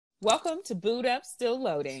Welcome to Boot Up Still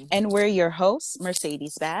Loading. And we're your hosts,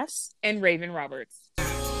 Mercedes Bass and Raven Roberts.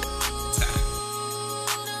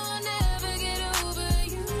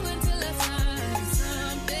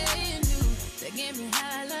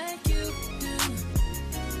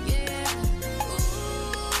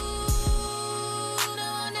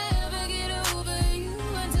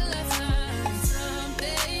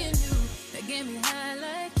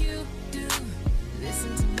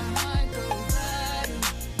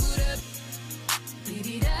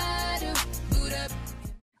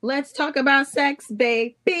 Let's talk about sex,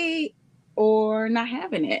 baby, or not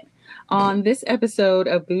having it. On this episode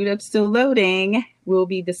of Boot Up Still Loading, we'll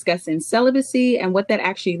be discussing celibacy and what that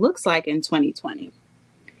actually looks like in 2020.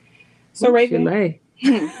 So, Raven,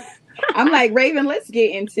 I'm like, Raven, let's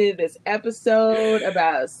get into this episode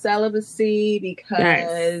about celibacy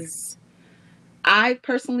because I've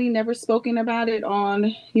personally never spoken about it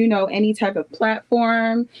on, any type of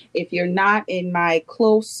platform. If you're not in my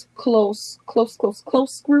close group,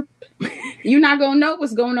 you're not going to know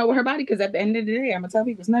what's going on with her body. Because at the end of the day, I'm going to tell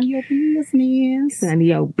people it's none of your business. It's none of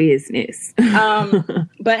your business.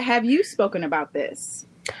 But have you spoken about this?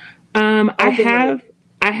 I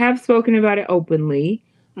have spoken about it openly.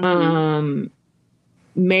 Mm-hmm.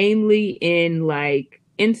 Mainly in like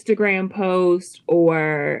Instagram post,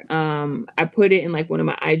 or I put it in like one of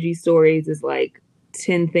my IG stories is like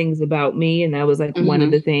 10 things about me, and that was like one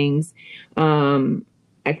of the things.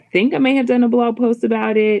 I think I may have done a blog post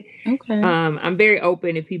about it. Okay. I'm very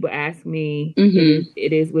open if people ask me.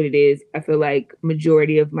 It is what it is. I feel like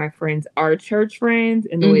majority of my friends are church friends,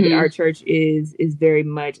 and the way that our church is very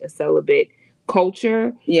much a celibate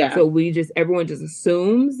culture. Yeah. So everyone just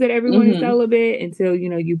assumes that everyone is celibate until,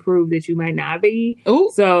 you prove that you might not be. Ooh.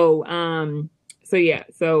 So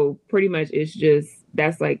pretty much it's just,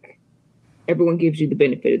 that's like, everyone gives you the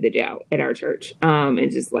benefit of the doubt at our church. And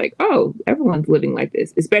just like, oh, everyone's living like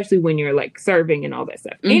this, especially when you're like serving and all that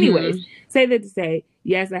stuff. Anyways, say that to say,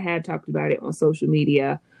 yes, I have talked about it on social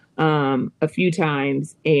media, a few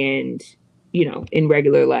times, and, in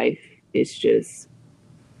regular life, it's just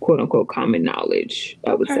quote unquote common knowledge,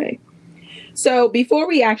 I would say. So before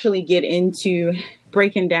we actually get into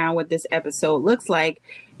breaking down what this episode looks like,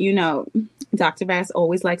 Dr. Bass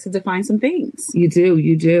always likes to define some things. You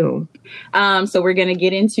do. So we're going to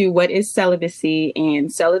get into what is celibacy,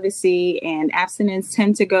 and celibacy and abstinence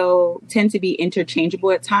tend to be interchangeable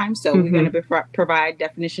at times. So we're going to provide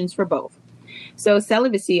definitions for both. So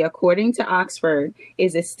celibacy, according to Oxford,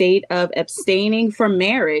 is a state of abstaining from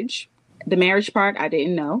marriage. The marriage part, I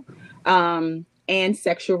didn't know, and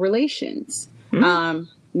sexual relations. Now,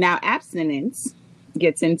 abstinence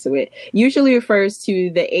gets into it. Usually refers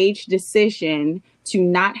to the age decision to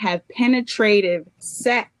not have penetrative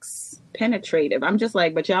sex. Penetrative. I'm just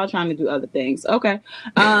like, but y'all trying to do other things. Okay.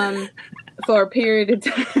 For a period of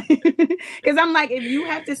time. Because I'm like, if you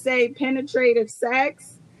have to say penetrative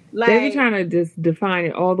sex, like, they're trying to just define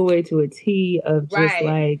it all the way to a T of just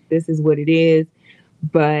like, this is what it is.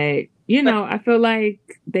 But I feel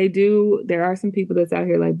like there are some people that's out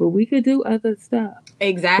here like, but we could do other stuff.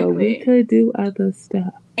 Exactly. So we could do other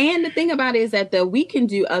stuff. And the thing about it is that the we can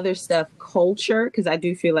do other stuff culture, because I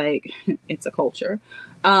do feel like it's a culture.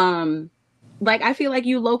 Like, I feel like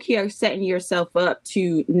you low-key are setting yourself up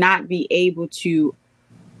to not be able to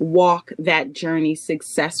walk that journey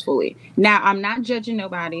successfully. Now, I'm not judging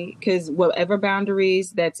nobody, because whatever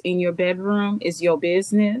boundaries that's in your bedroom is your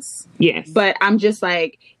business. Yes. But I'm just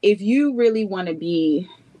like, if you really want to be,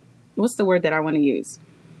 what's the word that I want to use?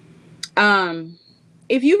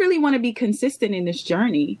 If you really want to be consistent in this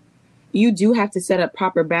journey, you do have to set up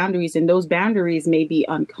proper boundaries, and those boundaries may be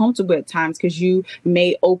uncomfortable at times because you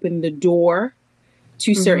may open the door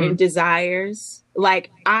to certain desires.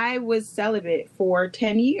 Like, I was celibate for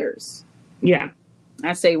 10 years. Yeah.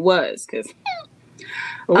 I say was because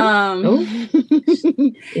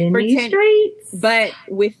in these streets. But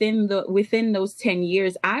within those 10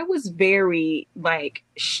 years, I was very like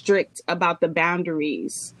strict about the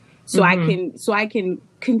boundaries. So I can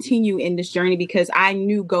continue in this journey, because I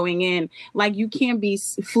knew going in, like, you can't be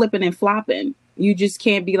flipping and flopping. You just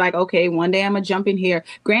can't be like, okay, one day I'm gonna jump in here.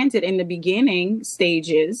 Granted, in the beginning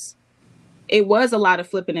stages, it was a lot of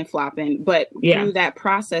flipping and flopping, but through that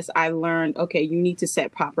process, I learned, okay, you need to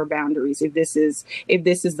set proper boundaries if this is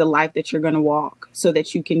the life that you're going to walk, so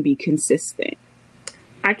that you can be consistent.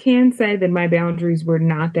 I can say that my boundaries were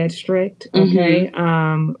not that strict. Okay.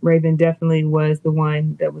 Raven definitely was the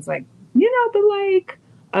one that was like, but like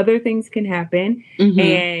other things can happen.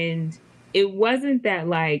 And it wasn't that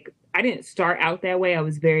like, I didn't start out that way. I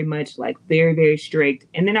was very much like very, very strict.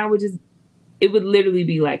 And then I would just it would literally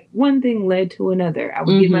be like one thing led to another. I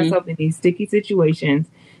would get myself in these sticky situations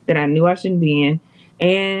that I knew I shouldn't be in.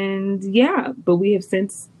 And yeah, but we have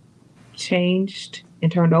since changed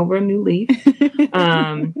and turned over a new leaf.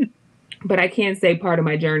 But I can't say part of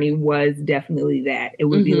my journey was definitely that. It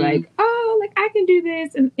would be like, oh, like I can do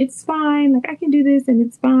this and it's fine. Like I can do this and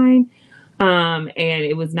it's fine. And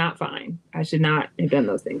it was not fine. I should not have done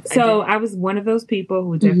those things. So I was one of those people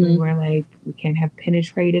who definitely were like, we can't have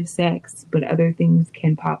penetrative sex, but other things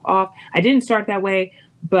can pop off. I didn't start that way,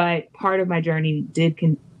 but part of my journey did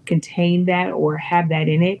contain that or have that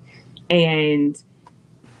in it. And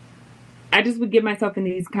I just would get myself in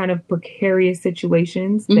these kind of precarious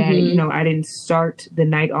situations that, you know, I didn't start the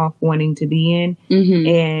night off wanting to be in.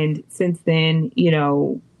 And since then, you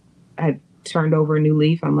know, I've turned over a new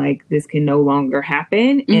leaf. I'm like, this can no longer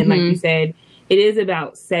happen. And like you said, it is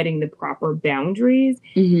about setting the proper boundaries.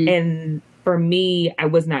 And for me, I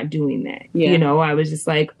was not doing that. You know, I was just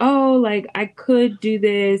like, oh, like I could do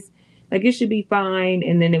this. Like it should be fine.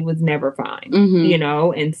 And then it was never fine, you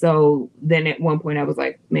know? And so then at one point I was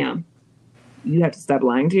like, ma'am, you have to stop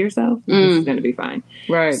lying to yourself. This is going to be fine.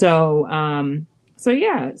 Right. So,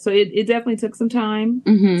 yeah, so it definitely took some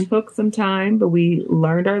time, but we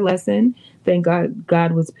learned our lesson. Thank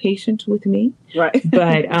God was patient with me. Right.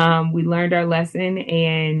 But, we learned our lesson,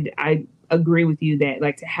 and I agree with you that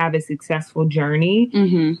like to have a successful journey,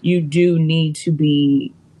 you do need to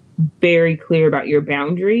be very clear about your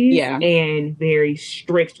boundaries and very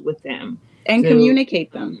strict with them and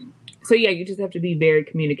communicate them. So yeah, you just have to be very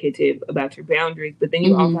communicative about your boundaries, but then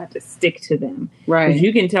you also have to stick to them. Right. Because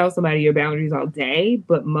you can tell somebody your boundaries all day,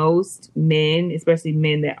 but most men, especially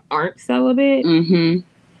men that aren't celibate,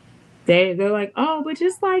 they're like, oh, but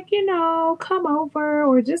just like, you know, come over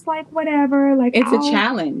or just like whatever. Like it's a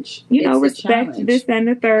challenge. You know, respect this and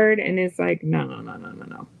the third. And it's like,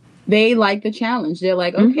 no. They like the challenge. They're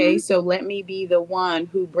like, okay, so let me be the one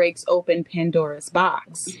who breaks open Pandora's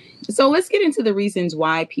box. So let's get into the reasons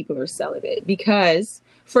why people are celibate. Because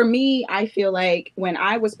for me, I feel like when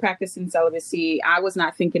I was practicing celibacy, I was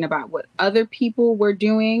not thinking about what other people were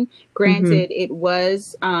doing. Granted, it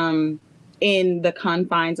was in the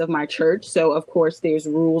confines of my church. So, of course, there's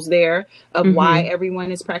rules there of why everyone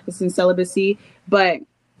is practicing celibacy. But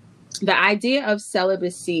the idea of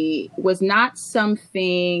celibacy was not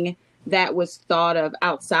something that was thought of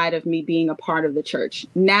outside of me being a part of the church.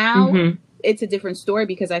 Now it's a different story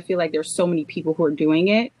because I feel like there's so many people who are doing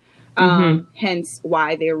it. Hence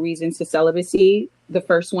why there are reasons to celibacy. The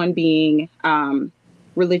first one being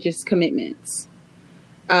religious commitments,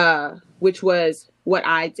 which was what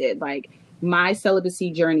I did. Like my celibacy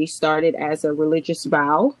journey started as a religious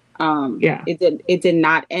vow. It did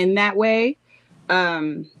not end that way.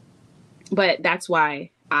 But that's why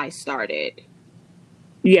I started.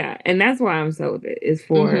 Yeah, and that's why I'm celibate, is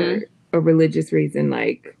for a religious reason.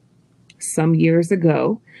 Like some years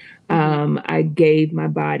ago, I gave my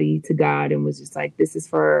body to God and was just like, this is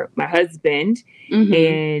for my husband,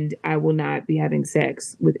 and I will not be having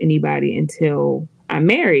sex with anybody until I'm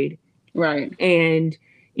married. Right. And,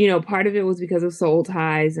 you know, part of it was because of soul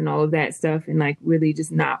ties and all of that stuff, and like really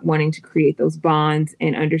just not wanting to create those bonds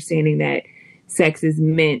and understanding that sex is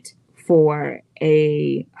meant for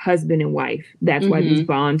a husband and wife. That's why these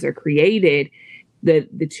bonds are created.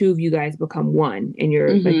 The two of you guys become one, and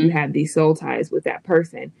you're like, you have these soul ties with that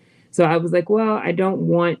person. So I was like, well, I don't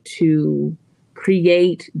want to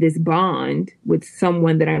create this bond with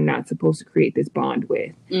someone that I'm not supposed to create this bond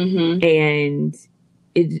with. And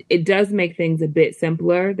it does make things a bit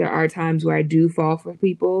simpler. There are times where I do fall for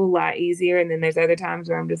people a lot easier. And then there's other times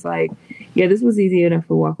where I'm just like, yeah, this was easy enough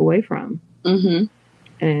to walk away from.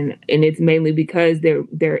 And it's mainly because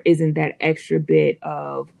there isn't that extra bit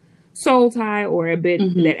of soul tie or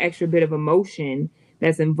that extra bit of emotion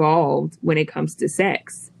that's involved when it comes to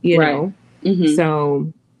sex, you know?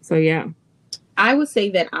 So yeah. I would say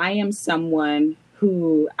that I am someone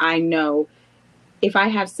who I know if I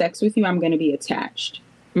have sex with you, I'm going to be attached.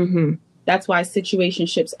 That's why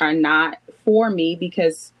situationships are not for me,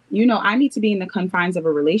 because you know, I need to be in the confines of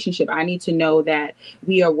a relationship. I need to know that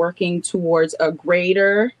we are working towards a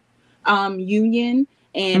greater union.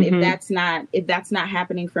 And if that's not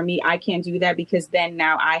happening for me, I can't do that, because then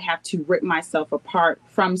now I have to rip myself apart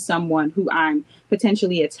from someone who I'm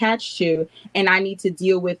potentially attached to. And I need to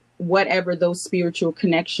deal with whatever those spiritual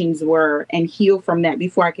connections were and heal from that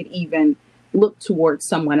before I could even look towards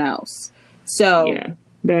someone else. So yeah,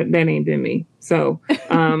 that ain't been me. So,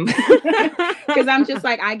 because I'm just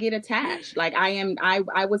like, I get attached. Like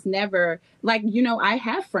I was never like, you know, I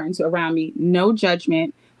have friends around me, no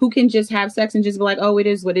judgment, who can just have sex and just be like, oh, it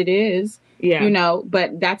is what it is. Yeah. You know,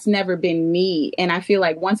 but that's never been me. And I feel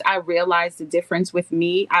like once I realized the difference with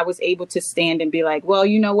me, I was able to stand and be like, well,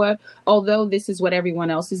 you know what? Although this is what everyone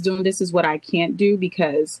else is doing, this is what I can't do,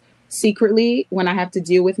 because secretly, when I have to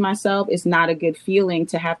deal with myself, it's not a good feeling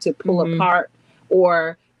to have to pull apart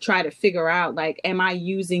or try to figure out, like, am I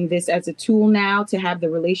using this as a tool now to have the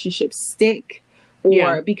relationship stick,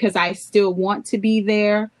 or because I still want to be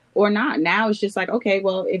there, or not. Now it's just like, okay,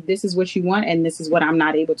 well, if this is what you want and this is what I'm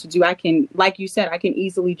not able to do, I can, like you said, I can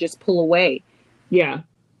easily just pull away. Yeah.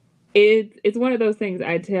 It's one of those things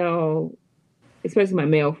I tell, especially my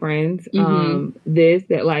male friends, this,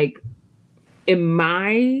 that like, in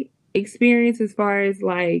my experience, as far as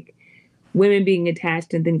like women being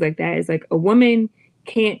attached and things like that, it's like a woman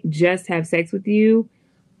can't just have sex with you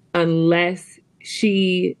unless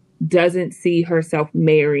she doesn't see herself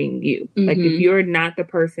marrying you. Like, if you're not the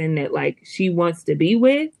person that like she wants to be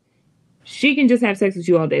with, she can just have sex with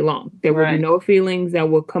you all day long. There will be no feelings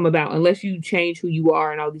that will come about unless you change who you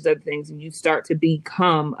are and all these other things, and you start to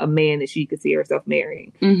become a man that she could see herself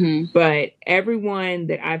marrying. But everyone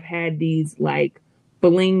that I've had these like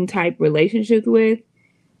fling type relationships with,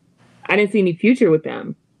 I didn't see any future with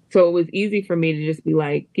them. So it was easy for me to just be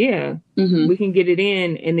like, yeah, we can get it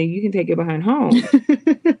in, and then you can take it behind home.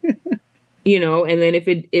 You know, and then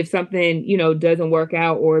if something, you know, doesn't work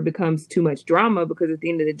out or it becomes too much drama, because at the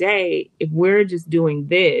end of the day, if we're just doing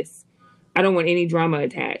this, I don't want any drama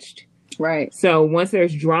attached. Right. So once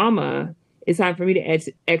there's drama, it's time for me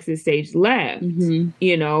to exit stage left,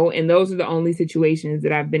 you know, and those are the only situations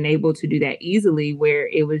that I've been able to do that easily, where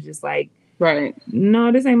it was just like,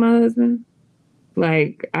 no, this ain't my husband.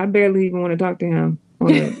 Like, I barely even want to talk to him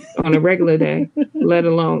on a regular day, let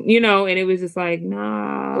alone, you know, and it was just like,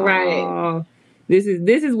 nah, this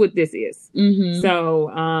is what this is. So,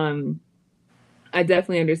 I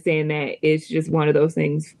definitely understand that. It's just one of those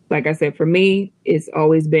things. Like I said, for me, it's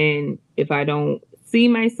always been, if I don't see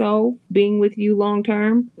myself being with you long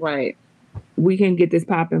term, we can get this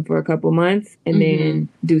popping for a couple months and then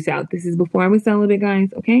deuce out. This is before I was celibate, guys.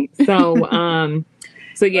 Okay. So,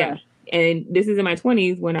 so yeah. And this is in my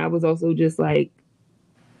 20s, when I was also just like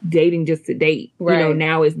dating just to date. You know,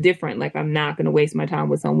 now it's different. Like, I'm not going to waste my time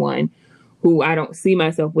with someone who I don't see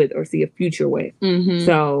myself with or see a future with.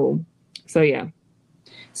 So yeah.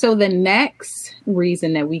 So the next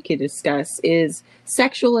reason that we could discuss is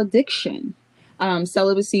sexual addiction.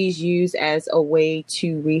 Celibacy is used as a way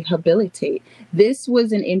to rehabilitate. This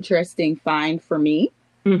was an interesting find for me.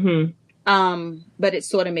 But it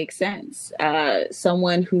sort of makes sense.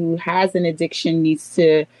 Someone who has an addiction needs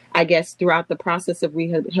to, I guess, throughout the process of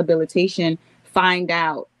rehabilitation, find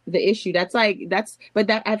out the issue. But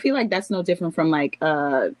I feel like that's no different from like,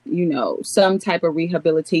 you know, some type of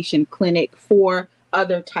rehabilitation clinic for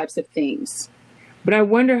other types of things. But I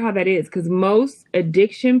wonder how that is, because most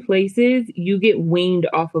addiction places, you get weaned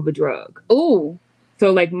off of a drug. Ooh.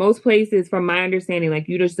 So like most places, from my understanding, like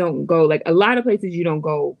you just don't go, like a lot of places you don't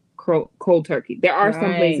go cold turkey. There are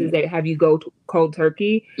some places that have you go to cold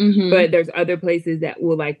turkey, but there's other places that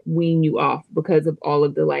will like wean you off because of all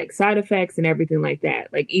of the like side effects and everything like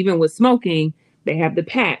that. Like even with smoking, they have the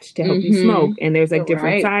patch to help you smoke, and there's like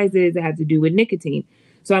different sizes that have to do with nicotine.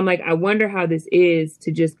 So I'm like, I wonder how this is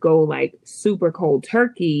to just go like super cold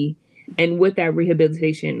turkey and what that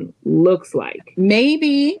rehabilitation looks like.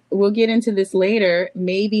 Maybe we'll get into this later.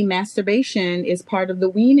 Maybe masturbation is part of the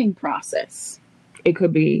weaning process. It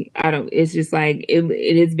could be. It's just like, it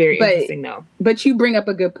is very interesting though. But you bring up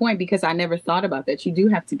a good point, because I never thought about that. You do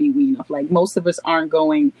have to be weaned off. Like, most of us aren't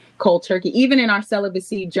going cold turkey. Even in our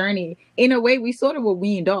celibacy journey, in a way, we sort of were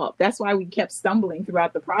weaned off. That's why we kept stumbling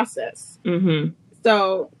throughout the process.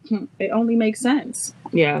 So it only makes sense.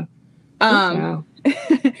 Yeah. Wow.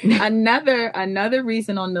 Another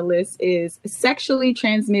reason on the list is sexually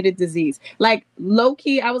transmitted disease. Like, low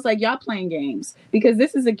key, I was like, y'all playing games, because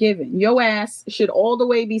this is a given. Your ass should all the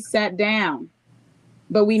way be sat down.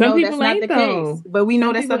 But we know that's not the case. But we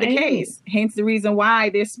know that's not the case. Hence the reason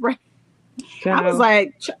why they're spread. I was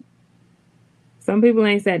like, some people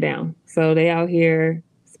ain't sat down, so they out here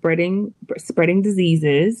spreading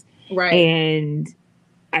diseases. And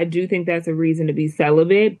I do think that's a reason to be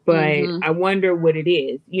celibate, but I wonder what it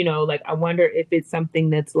is. You know, like, I wonder if it's something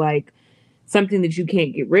that's like something that you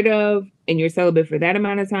can't get rid of and you're celibate for that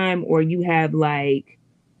amount of time, or you have like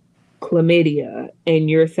chlamydia and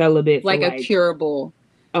you're celibate like for a curable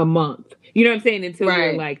a month. You know what I'm saying? Until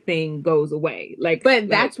your like thing goes away. Like,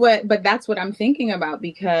 that's what I'm thinking about,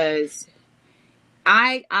 because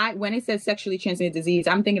I when it says sexually transmitted disease,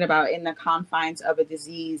 I'm thinking about in the confines of a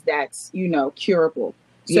disease that's, you know, curable.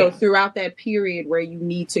 So throughout that period where you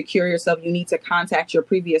need to cure yourself, you need to contact your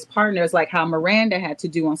previous partners, like how Miranda had to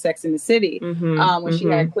do on Sex and the City when she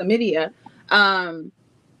had chlamydia.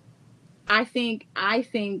 I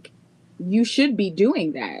think you should be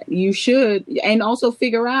doing that. You should, and also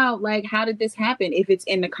figure out, like, how did this happen? If it's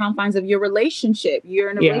in the confines of your relationship,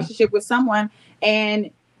 you're in a relationship with someone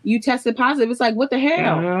and you tested positive. It's like, what the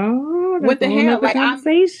hell? Oh, what the hell? Like,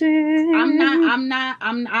 conversation. not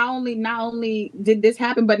only did this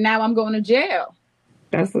happen, but now I'm going to jail.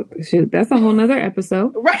 That's a whole nother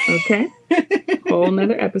episode. Right. Okay. Whole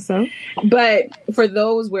nother episode. But for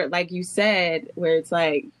those where, like you said, where it's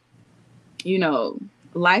like, you know,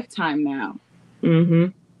 lifetime now.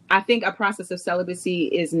 I think a process of celibacy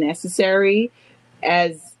is necessary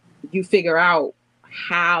as you figure out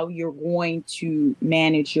how you're going to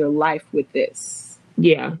manage your life with this.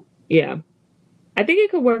 Yeah. I think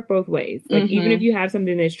it could work both ways. Like, even if you have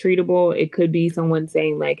something that's treatable, it could be someone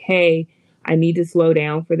saying like, hey, I need to slow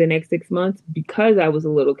down for the next 6 months because I was a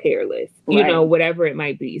little careless, you know, whatever it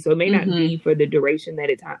might be. So it may not be for the duration that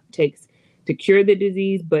it takes to cure the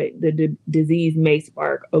disease, but the disease may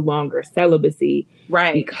spark a longer celibacy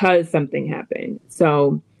because something happened.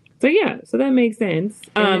 So that makes sense.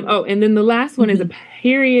 And then the last one is a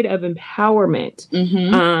period of empowerment.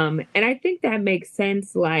 And I think that makes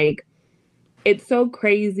sense. Like, it's so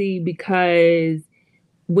crazy because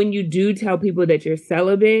when you do tell people that you're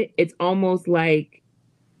celibate, it's almost like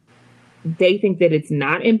they think that it's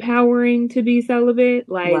not empowering to be celibate.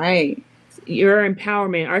 Like, your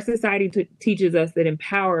empowerment, our society teaches us that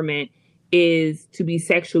empowerment is to be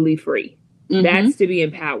sexually free. That's to be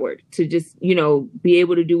empowered, to just, you know, be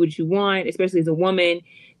able to do what you want, especially as a woman,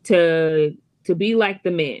 to be like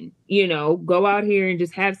the men, you know, go out here and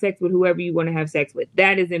just have sex with whoever you want to have sex with.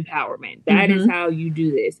 That is empowerment. That is how you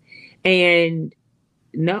do this. And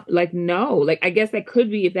no, I guess that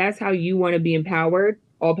could be, if that's how you want to be empowered,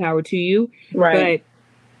 all power to you. But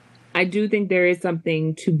I do think there is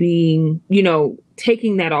something to being, you know,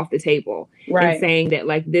 taking that off the table and saying that,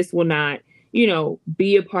 like, this will not, you know,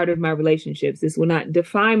 be a part of my relationships. This will not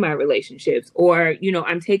define my relationships. Or, you know,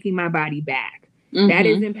 I'm taking my body back. That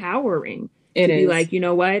is empowering. To be like, you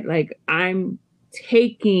know what? Like, I'm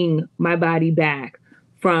taking my body back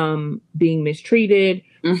from being mistreated,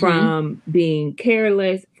 from being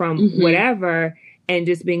careless, from whatever, and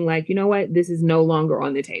just being like, you know what? This is no longer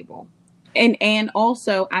on the table. And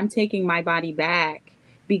also, I'm taking my body back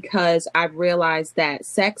because I've realized that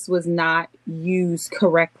sex was not used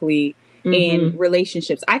correctly in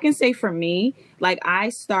relationships. I can say for me, like, I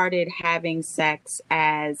started having sex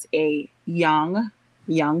as a young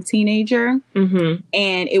teenager, and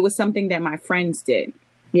it was something that my friends did.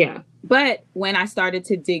 But when I started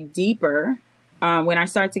to dig deeper, when I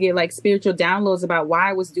started to get like spiritual downloads about why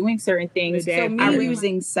I was doing certain things, so me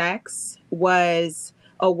using sex was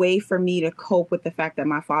a way for me to cope with the fact that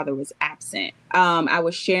my father was absent. I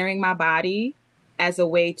was sharing my body as a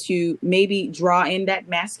way to maybe draw in that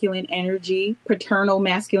masculine energy, paternal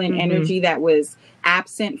masculine energy that was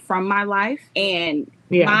absent from my life. And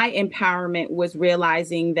my empowerment was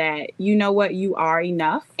realizing that, you know what, you are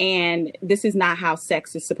enough. And this is not how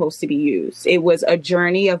sex is supposed to be used. It was a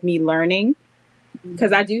journey of me learning,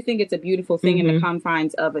 because I do think it's a beautiful thing in the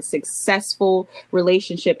confines of a successful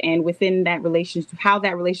relationship. And within that relationship, how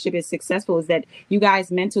that relationship is successful is that you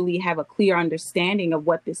guys mentally have a clear understanding of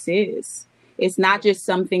what this is. It's not just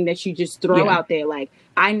something that you just throw out there. Like,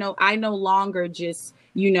 I no longer just,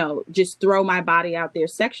 you know, just throw my body out there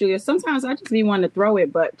sexually. Or sometimes I just be wanting to throw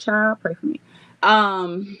it, but child, pray for me.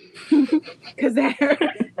 Because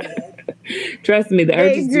trust me, the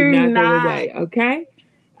urges do not go away. Okay.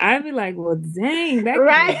 I'd be like, well, dang, back in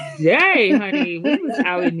the day, honey, we was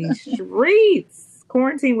out in these streets.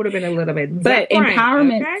 Quarantine would have been a little bit different. But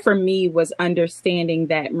empowerment for me was understanding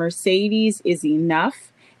that Mercedes is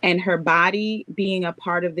enough, and her body being a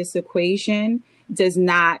part of this equation does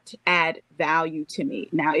not add value to me.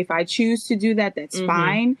 Now, if I choose to do that, that's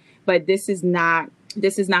fine. But this is not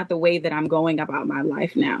the way that I'm going about my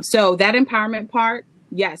life now. So that empowerment part,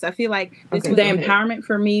 yes, I feel like the empowerment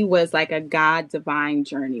for me was like a God divine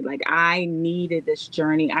journey. Like, I needed this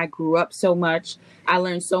journey. I grew up so much. I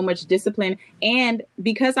learned so much discipline. And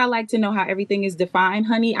because I like to know how everything is defined,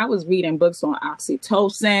 honey, I was reading books on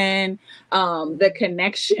oxytocin, the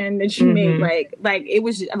connection that you make. Like it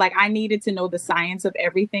was like I needed to know the science of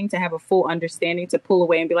everything to have a full understanding, to pull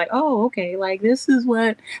away and be like, oh, okay, like this is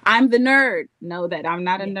what I'm the nerd. Know that I'm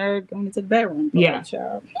not a nerd going into the bedroom. Yeah.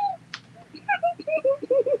 Child.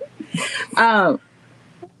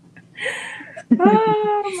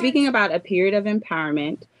 Speaking about a period of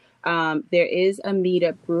empowerment, There is a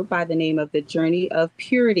meetup group by the name of the Journey of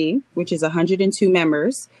Purity, which is 102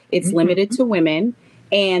 members. It's limited to women.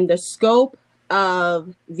 And the scope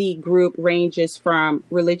of the group ranges from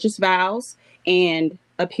religious vows and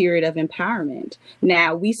a period of empowerment.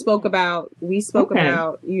 Now, we spoke about,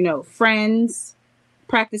 friends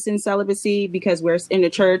practicing celibacy because we're in the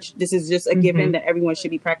church. This is just a given that everyone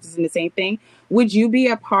should be practicing the same thing. Would you be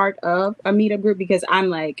a part of a meetup group? Because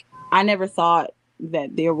I never thought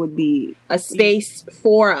that there would be a space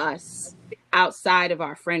for us outside of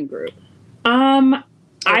our friend group.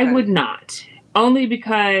 I would not. Only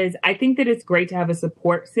because I think that it's great to have a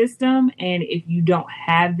support system. And if you don't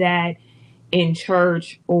have that in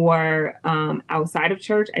church or outside of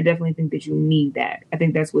church, I definitely think that you need that. I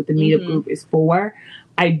think that's what the meetup group is for.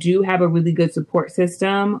 I do have a really good support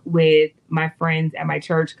system with my friends at my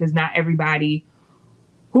church, because not everybody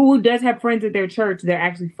who does have friends at their church, they're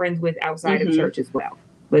actually friends with outside of church as well.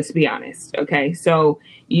 Let's be honest. Okay. So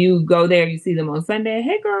you go there, you see them on Sunday.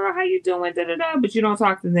 Hey girl, how you doing? Da, da, da. But you don't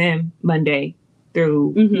talk to them Monday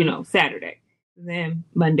through, Saturday. Them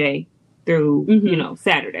Monday through,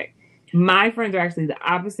 Saturday. My friends are actually the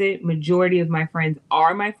opposite. Majority of my friends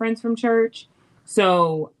are my friends from church.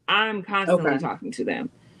 So I'm constantly talking to them.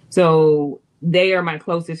 So they are my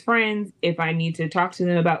closest friends. If I need to talk to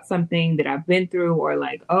them about something that I've been through, or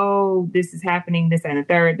like, oh, this is happening, this and the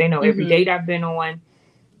third, they know every date I've been on.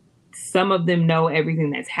 Some of them know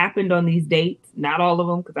everything that's happened on these dates. Not all of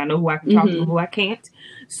them, because I know who I can talk to and who I can't.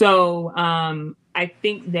 So I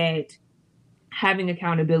think that having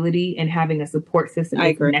accountability and having a support system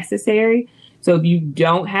is necessary. So if you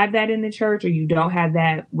don't have that in the church, or you don't have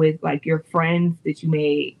that with like your friends that you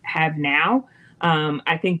may have now,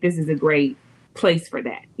 I think this is a great place for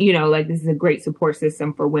that. Like this is a great support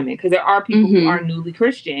system for women, because there are people who are newly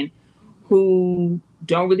Christian who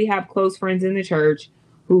don't really have close friends in the church,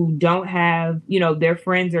 who don't have, their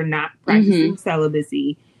friends are not practicing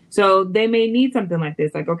celibacy. So they may need something like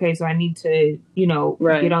this. Like, okay, so I need to,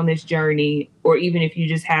 get on this journey. Or even if you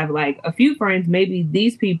just have like a few friends, maybe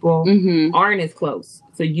these people aren't as close.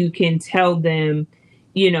 So you can tell them,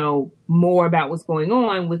 more about what's going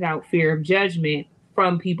on without fear of judgment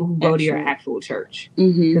from people who go to your actual church.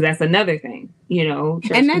 Because that's another thing, church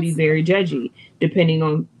can be very judgy depending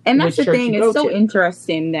on and that's which the church thing. you It's go so to.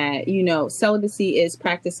 interesting that, celibacy is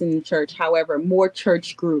practiced in the church. However, more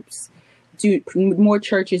churches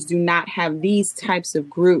do not have these types of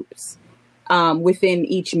groups within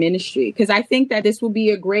each ministry. Because I think that this will be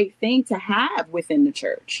a great thing to have within the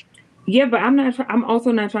church. Yeah, but I'm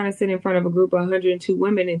also not trying to sit in front of a group of 102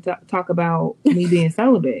 women and talk about me being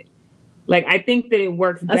celibate. Like, I think that it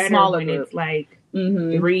works better when group. It's like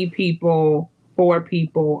 3 people, 4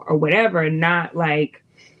 people, or whatever, not like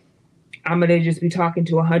I'm going to just be talking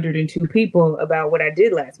to 102 people about what I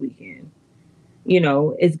did last weekend.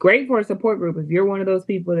 It's great for a support group if you're one of those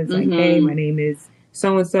people that's like, hey, my name is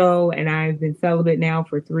so-and-so, and I've been celibate now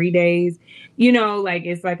for 3 days. Like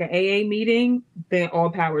it's like an AA meeting, then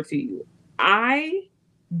all power to you. I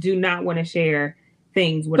do not want to share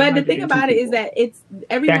things with But the thing about people. it is that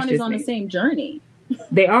everyone is on the same journey.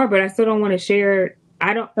 They are, but I still don't want to share.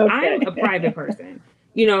 I'm a private person.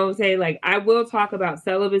 Say like I will talk about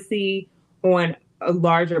celibacy on a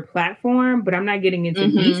larger platform, but I'm not getting into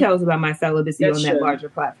details about my celibacy on that larger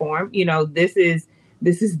platform. This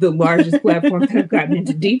is the largest platform that I've gotten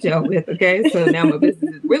into detail with. Okay. So now my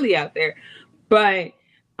business is really out there, but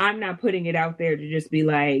I'm not putting it out there to just be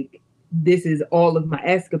like, this is all of my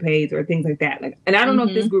escapades or things like that. Like, and I don't know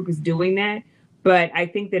if this group is doing that, but I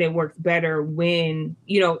think that it works better when,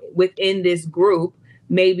 within this group,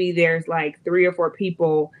 maybe there's like 3 or 4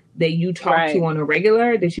 people that you talk to on a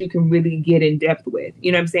regular that you can really get in depth with.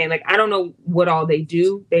 You know what I'm saying? Like, I don't know what all they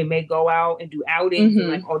do. They may go out and do outings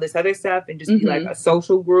and like all this other stuff and just be like a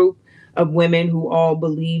social group of women who all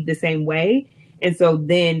believe the same way. And so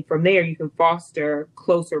then from there, you can foster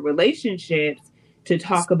closer relationships to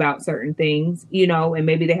talk about certain things, and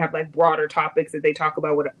maybe they have like broader topics that they talk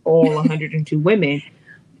about with all 102 women.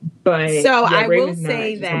 But so I will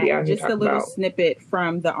say that just a little snippet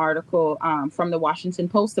from the article from the Washington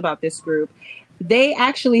Post about this group. They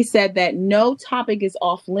actually said that no topic is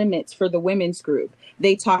off limits for the women's group.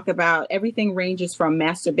 They talk about everything ranges from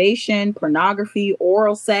masturbation, pornography,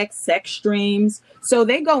 oral sex, sex dreams. So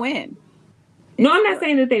they go in. No, I'm not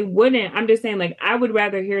saying that they wouldn't. I'm just saying, like, I would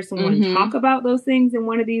rather hear someone talk about those things in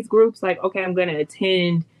one of these groups. Like, okay, I'm going to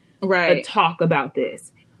attend a talk about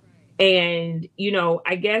this. And,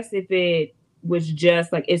 I guess if it was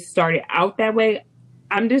just like it started out that way,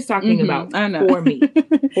 I'm just talking about I know. for me.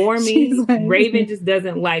 For me, like, Raven just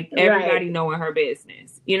doesn't like everybody right. knowing her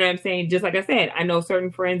business. You know what I'm saying? Just like I said, I know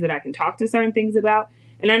certain friends that I can talk to certain things about,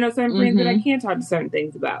 and I know certain friends that I can't talk to certain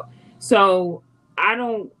things about. So I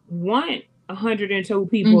don't want 102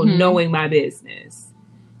 people knowing my business.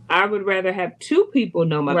 I would rather have 2 people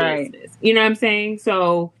know my business. You know what I'm saying?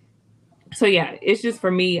 So yeah, it's just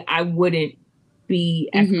for me, I wouldn't be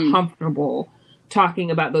as comfortable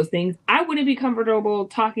talking about those things. I wouldn't be comfortable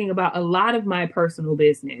talking about a lot of my personal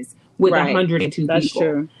business with 102 That's people,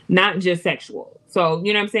 true. not just sexual. So,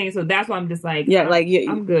 you know what I'm saying? So that's why I'm just like, yeah,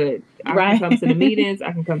 I'm good. I can come to the meetings.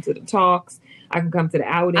 I can come to the talks. I can come to the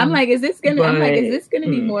outings. I'm like, is this gonna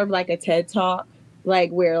be more of like a TED talk?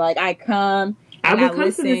 Like where like I come and I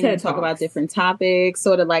listen and talk about different topics,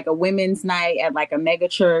 sort of like a women's night at like a mega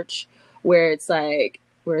church where it's like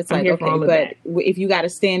okay, but if you got to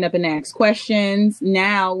stand up and ask questions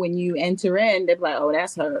now when you enter in, they're like, oh,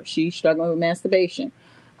 that's her. She's struggling with masturbation.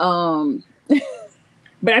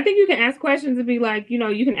 But I think you can ask questions and be like, you know,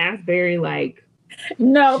 you can ask very like,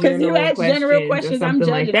 no, because you ask general questions, I'm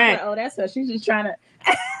judging. Like that. I'm like, oh, that's her. She's just trying to.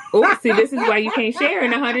 Oh, see, this is why you can't share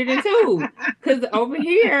in 102. Because over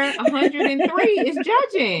here, 103 is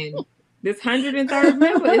judging. This 103rd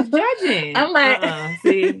member is judging. I'm like,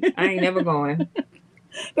 see, I ain't never going.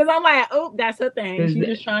 Because I'm like, oh, that's her thing. She's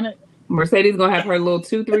just trying to. Mercedes gonna have her little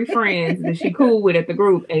 2-3 friends that she cool with at the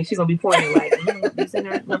group, and she's gonna be pointing like, you seen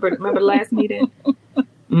her? Remember the last meeting?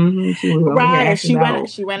 She was right.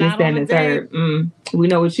 She went out on a date. We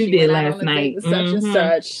know what you did last night. Such and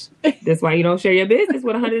such. That's why you don't share your business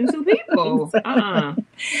with 102 people. I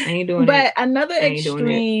ain't doing it. But another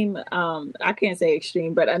extreme, I can't say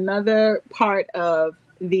extreme, but another part of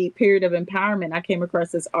the period of empowerment, I came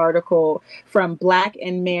across this article from Black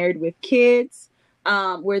and Married with Kids,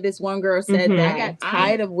 where this one girl said that I got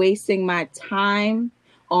tired of wasting my time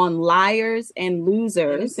on liars and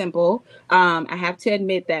losers. It's simple. I have to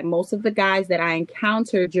admit that most of the guys that I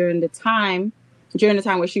encountered during the time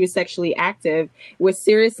where she was sexually active was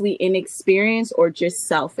seriously inexperienced or just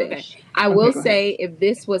selfish. I will say if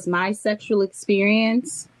this was my sexual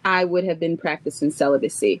experience, I would have been practicing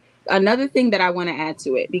celibacy. Another thing that I want to add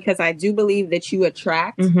to it, because I do believe that you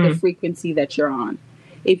attract the frequency that you're on.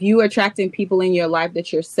 If you are attracting people in your life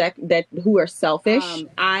that who are selfish,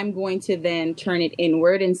 I'm going to then turn it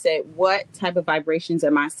inward and say, what type of vibrations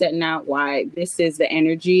am I setting out? Why this is the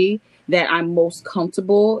energy that I'm most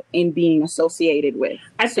comfortable in being associated with.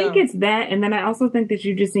 I think it's that. And then I also think that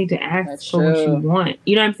you just need to ask for what you want.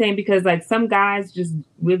 You know what I'm saying? Because like some guys just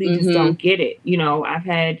really just don't get it. You know, I've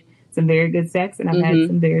had some very good sex and I've had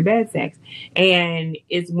some very bad sex. And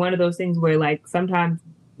it's one of those things where like sometimes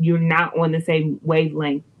you're not on the same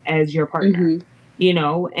wavelength as your partner, you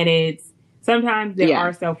know, and it's sometimes there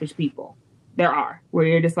are selfish people. There are where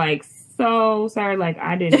you're just like, so sorry, like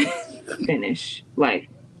I didn't finish. Like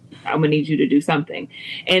I'm gonna need you to do something.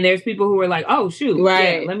 And there's people who are like, oh shoot,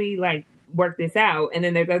 yeah, let me like work this out. And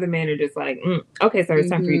then there's other men who are just like, okay, sir, it's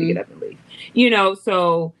time for you to get up and leave. You know,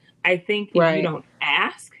 so I think if you don't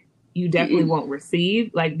ask, you definitely won't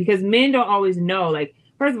receive. Like because men don't always know. Like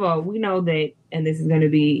first of all, we know that, and this is going to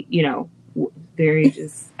be, you know, very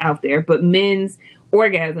just out there, but men's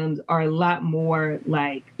orgasms are a lot more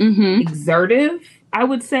like exertive, I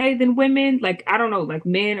would say, than women. Like, I don't know, like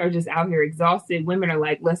men are just out here exhausted. Women are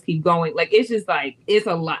like, let's keep going. Like, it's just like, it's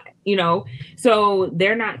a lot, you know? So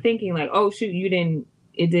they're not thinking like, oh shoot,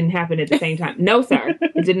 it didn't happen at the same time. No, sir,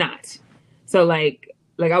 it did not. So like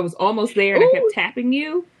I was almost there and I kept tapping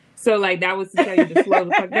you. So, like, that was to tell you to slow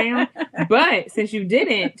the fuck down. But since you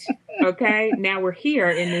didn't, okay, now we're here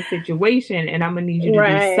in this situation, and I'm going to need you to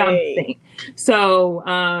do something. So,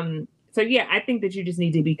 yeah, I think that you just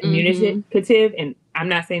need to be communicative. And I'm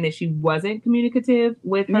not saying that she wasn't communicative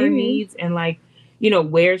with her needs and, like, you know,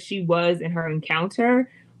 where she was in her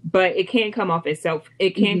encounter. But it can come off as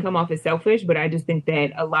come off as selfish. But I just think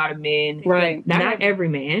that a lot of men, not every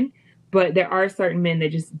man, but there are certain men that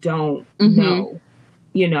just don't know.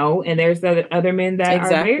 You know, and there's other men that are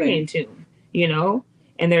very in tune, you know,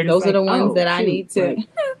 and they're just those are the ones that I need to.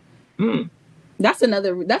 That's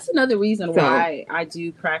another reason why I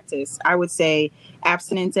do practice. I would say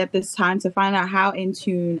abstinence at this time to find out how in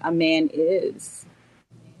tune a man is.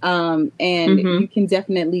 And you can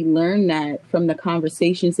definitely learn that from the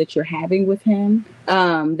conversations that you're having with him,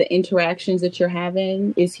 the interactions that you're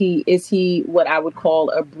having. Is he what I would call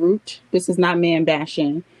a brute? This is not man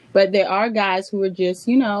bashing. But there are guys who are just,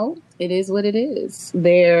 you know, it is what it is.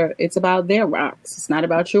 It's about their rocks. It's not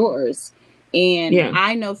about yours. And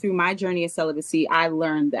I know through my journey of celibacy, I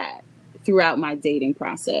learned that throughout my dating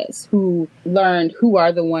process who learned who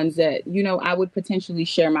are the ones that, you know, I would potentially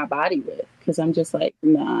share my body with. Because I'm just like,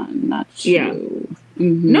 nah, not you. Yeah.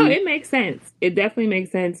 No, it makes sense. It definitely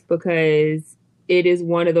makes sense because it is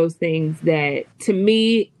one of those things that, to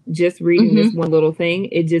me, just reading this one little thing,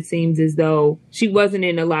 it just seems as though she wasn't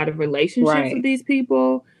in a lot of relationships with these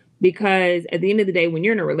people. Because at the end of the day, when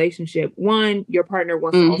you're in a relationship, one, your partner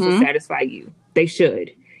wants to also satisfy you. They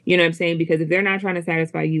should. You know what I'm saying? Because if they're not trying to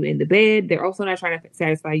satisfy you in the bed, they're also not trying to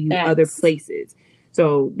satisfy you other places.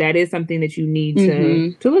 So that is something that you need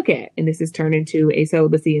to look at. And this has turned into a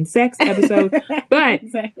celibacy and sex episode. But,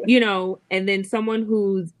 you know, and then someone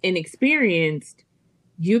who's inexperienced,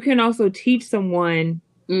 you can also teach someone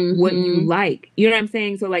what you like. You know what I'm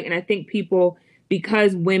saying? So like, and I think people,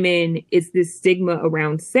 because women, it's this stigma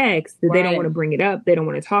around sex that they don't want to bring it up. They don't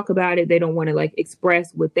want to talk about it. They don't want to like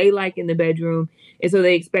express what they like in the bedroom. And so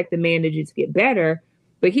they expect the man to just get better.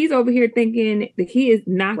 But he's over here thinking that he is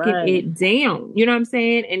knocking it down. You know what I'm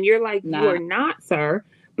saying? And you're like, you are not, sir.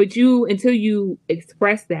 But you, until you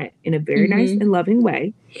express that in a very nice and loving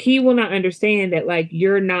way, he will not understand that like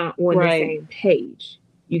you're not on the same page.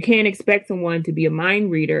 You can't expect someone to be a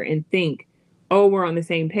mind reader and think, oh, we're on the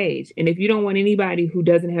same page. And if you don't want anybody who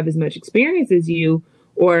doesn't have as much experience as you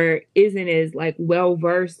or isn't as like well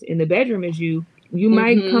versed in the bedroom as you, you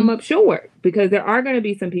might come up short because there are going to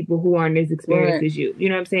be some people who aren't as experienced as you. You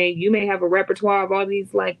know what I'm saying? You may have a repertoire of all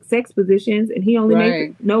these like sex positions and he only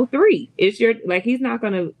may know 3. It's your, like, he's not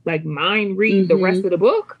going to like mind read the rest of the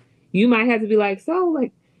book. You might have to be like, so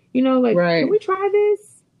like, you know, like, can we try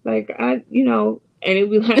this? Like, you know, and it'd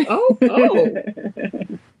be like, oh.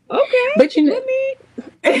 Okay, but you know,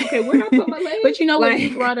 okay, where do I put my leg? But you know what?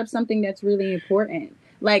 You brought up something that's really important.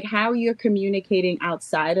 Like how you're communicating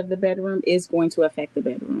outside of the bedroom is going to affect the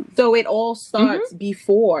bedroom. So it all starts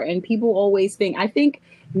before, and people always think. I think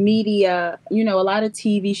media, you know, a lot of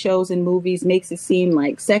TV shows and movies makes it seem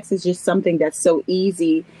like sex is just something that's so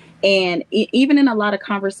easy. And even in a lot of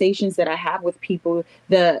conversations that I have with people,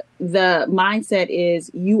 the mindset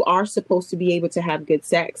is you are supposed to be able to have good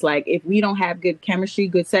sex. Like if we don't have good chemistry,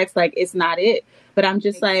 good sex, like it's not it. But I'm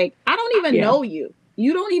just like, I don't even know you.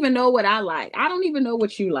 You don't even know what I like. I don't even know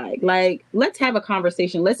what you like. Like, let's have a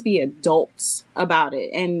conversation. Let's be adults about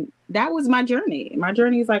it. And that was my journey. My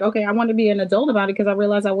journey is like, okay, I want to be an adult about it because I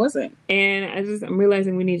realized I wasn't. And I'm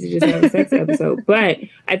realizing we need to just have a sex episode. But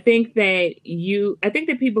I think that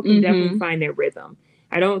people can definitely find their rhythm.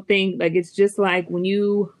 I don't think like it's just like when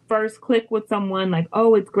you first click with someone, like,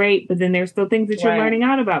 oh, it's great. But then there's still things that you're learning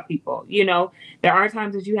out about people. You know, there are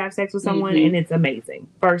times that you have sex with someone and it's amazing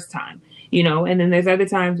first time, you know, and then there's other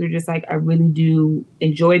times where just like, I really do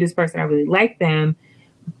enjoy this person. I really like them,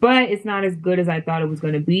 but it's not as good as I thought it was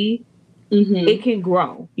going to be. It can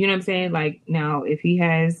grow. You know what I'm saying? Like now, if he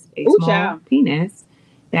has a small penis,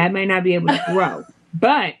 that may not be able to grow.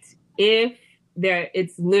 But if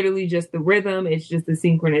it's literally just the rhythm, it's just the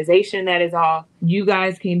synchronization that is off, you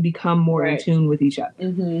guys can become more in tune with each other.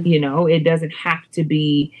 You know, it doesn't have to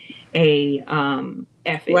be a kind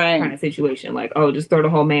of situation like, oh, just throw the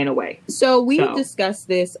whole man away. So we discussed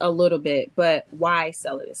this a little bit, but why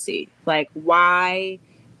celibacy? Like, why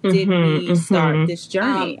did we start this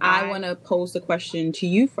journey? I want to pose the question to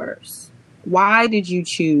you first. Why did you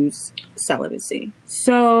choose celibacy?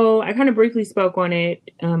 So I kind of briefly spoke on it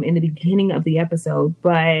in the beginning of the episode,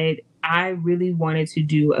 but I really wanted to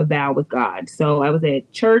do a vow with God. So I was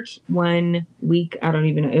at church one week. I don't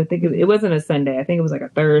even know. I think it wasn't a Sunday. I think it was like a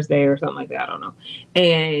Thursday or something like that. I don't know.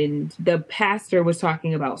 And the pastor was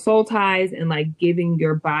talking about soul ties and like giving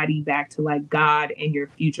your body back to like God and your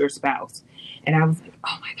future spouse. And I was like,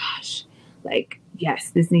 oh my gosh, like,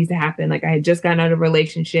 yes, this needs to happen. Like I had just gotten out of a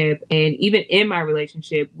relationship, and even in my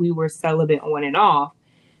relationship, we were celibate on and off.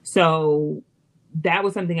 So that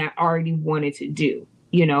was something I already wanted to do,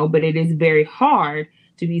 you know, but it is very hard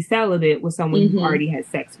to be celibate with someone you already had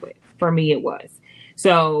sex with. For me, it was.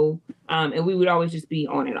 So, and we would always just be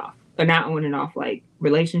on and off, or not on and off, like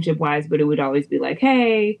relationship wise, but it would always be like,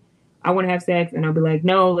 hey, I want to have sex. And I'll be like,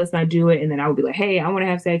 no, let's not do it. And then I would be like, hey, I want to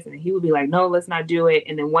have sex. And then he would be like, no, let's not do it.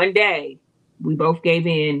 And then one day we both gave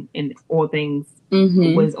in and all things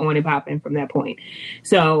was on and popping from that point.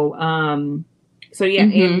 So, and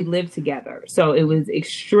we lived together. So it was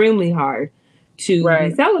extremely hard to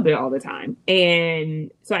be celibate all the time.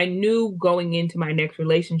 And so I knew going into my next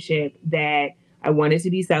relationship that I wanted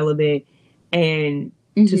to be celibate and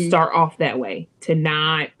to start off that way, to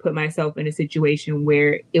not put myself in a situation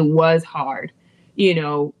where it was hard, you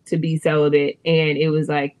know, to be celibate. And it was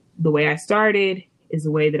like the way I started is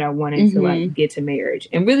the way that I wanted to like get to marriage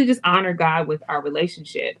and really just honor God with our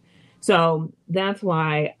relationship, So that's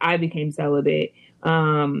why I became celibate,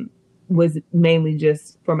 was mainly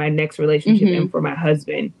just for my next relationship and for my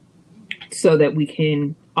husband, so that we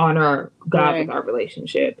can honor God with our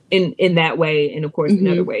relationship in that way. And of course, in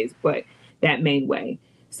other ways, but that main way.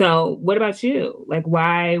 So what about you? Like,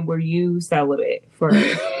 why were you celibate for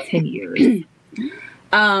 10 years?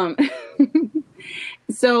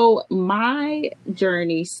 So my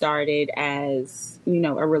journey started as,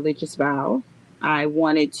 a religious vow. I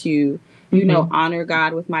wanted to, honor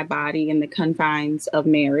God with my body in the confines of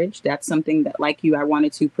marriage. That's something that, like you, I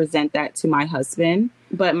wanted to present that to my husband.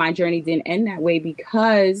 But my journey didn't end that way,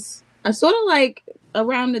 because I sort of like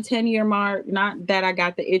around the 10-year mark, not that I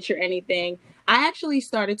got the itch or anything, I actually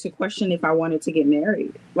started to question if I wanted to get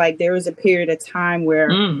married. Like, there was a period of time where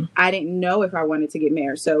I didn't know if I wanted to get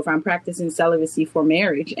married. So if I'm practicing celibacy for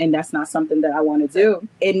marriage and that's not something that I want to do,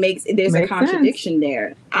 there's a contradiction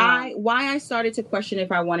there. Why I started to question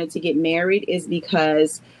if I wanted to get married is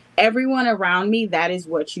because everyone around me, that is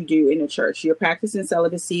what you do in the church. You're practicing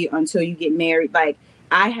celibacy until you get married. Like,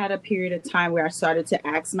 I had a period of time where I started to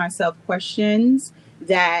ask myself questions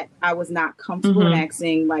that I was not comfortable in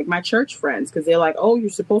asking, like, my church friends, because they're like, oh, you're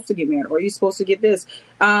supposed to get married, or you're supposed to get this.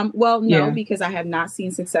 No, because I have not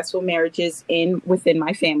seen successful marriages within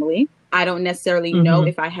my family. I don't necessarily know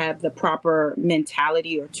if I have the proper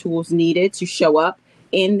mentality or tools needed to show up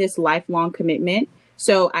in this lifelong commitment.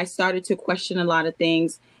 So I started to question a lot of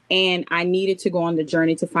things, and I needed to go on the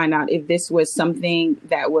journey to find out if this was something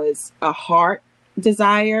that was a heart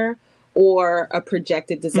desire or a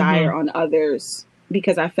projected desire on others,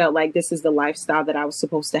 because I felt like this is the lifestyle that I was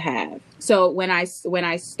supposed to have. So when I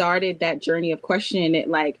started that journey of questioning it,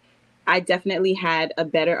 like, I definitely had a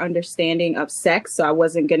better understanding of sex. So I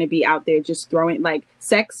wasn't going to be out there just throwing, like,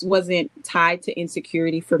 sex wasn't tied to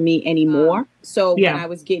insecurity for me anymore. So when I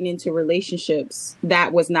was getting into relationships,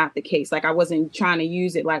 that was not the case. Like, I wasn't trying to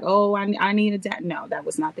use it like, oh, I need a dad. No, that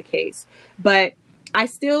was not the case. But I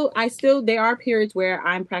still, there are periods where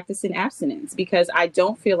I'm practicing abstinence because I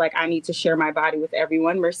don't feel like I need to share my body with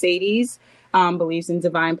everyone. Mercedes believes in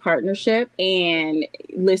divine partnership. And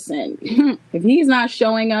listen, if he's not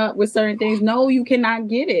showing up with certain things, no, you cannot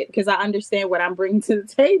get it, because I understand what I'm bringing to the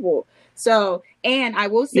table. So, and I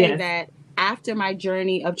will say that after my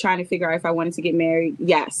journey of trying to figure out if I wanted to get married,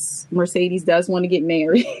 yes, Mercedes does want to get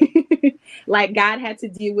married. Like, God had to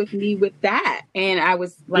deal with me with that. And I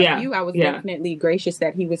was like I was definitely gracious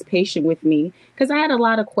that he was patient with me, because I had a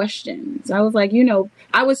lot of questions. I was like,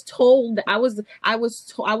 I was told, I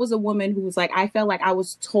was a woman who was like, I felt like I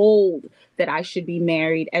was told that I should be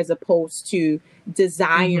married as opposed to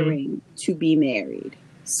desiring to be married.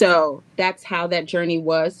 So that's how that journey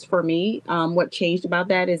was for me. What changed about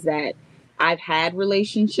that is that I've had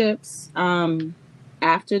relationships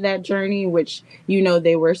after that journey, which,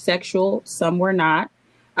 they were sexual, some were not.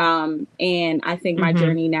 And I think my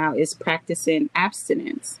journey now is practicing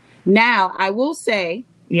abstinence. Now, I will say,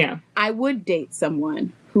 I would date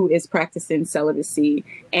someone who is practicing celibacy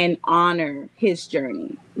and honor his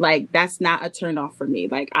journey. Like, that's not a turn off for me.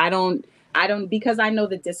 Like, I don't, because I know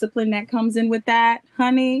the discipline that comes in with that,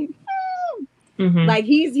 honey. Like,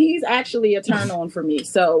 he's actually a turn on for me.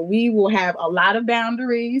 So we will have a lot of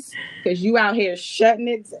boundaries, because you out here shutting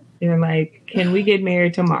it. You're like, can we get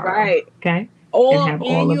married tomorrow? Right. Okay. And have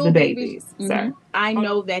all of the babies. So I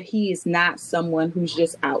know that he is not someone who's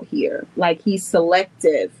just out here. Like, he's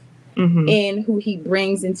selective in who he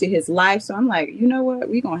brings into his life. So I'm like, you know what?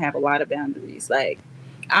 We're going to have a lot of boundaries. Like,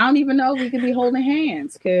 I don't even know if we could be holding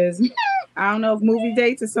hands, because I don't know if movie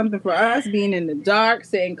dates is something for us, being in the dark,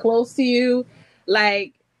 sitting close to you.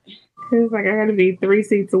 Like, it's like, I gotta be 3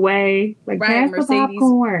 seats away. Like, pass Mercedes, the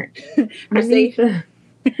popcorn. Mercedes,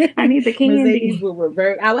 I need the candy. Mercedes will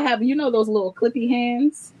revert. I would have, those little clippy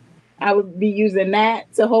hands. I would be using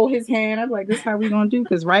that to hold his hand. I'm like, this is how we gonna do?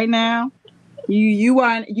 Because right now, you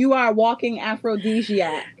are a walking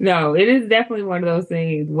aphrodisiac. No, it is definitely one of those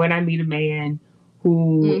things. When I meet a man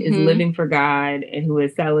who is living for God and who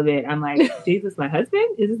is celibate, I'm like, Jesus, my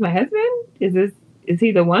husband? Is this my husband? Is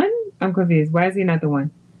he the one? I'm confused. Why is he not the one?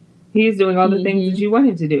 He is doing all the things that you want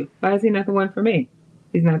him to do. Why is he not the one for me?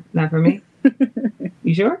 He's not for me.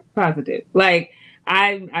 You sure? Positive. Like,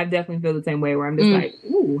 I definitely feel the same way, where I'm just like,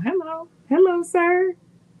 ooh, hello, sir.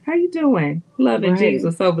 How you doing? Loving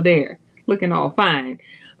Jesus over there, looking all fine.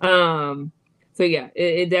 So yeah,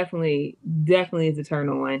 it definitely is a turn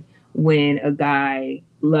on when a guy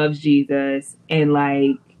loves Jesus and,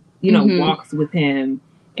 like, walks with him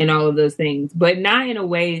and all of those things, but not in a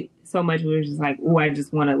way so much where it's just like, oh, I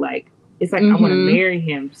just want to, like, it's like, I want to marry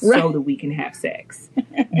him so that we can have sex.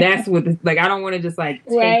 That's what, I don't want to just, like,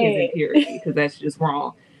 take his impurity, because that's just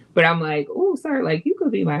wrong. But I'm like, oh, sir, like you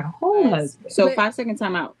could be my whole husband. So 5 second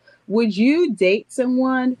time out. Would you date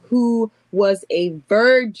someone who was a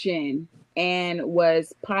virgin and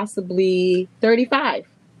was possibly 35?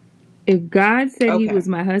 If God said he was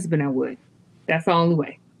my husband, I would. That's the only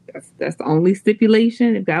way. That's the only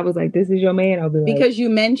stipulation. If God was like, this is your man, I'll be like. Because you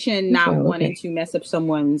mentioned not wanting to mess up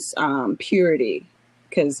someone's purity.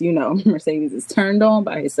 Because, you know, Mercedes is turned on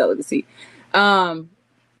by his celibacy. Well,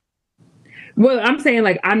 I'm saying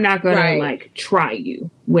like I'm not gonna like try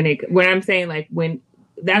you when I'm saying like when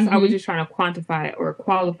that's I was just trying to quantify it or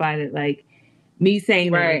qualify it, like me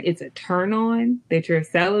saying that like, it's a turn on that you're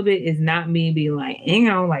celibate is not me being like, hang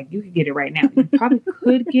on, like you could get it right now. You probably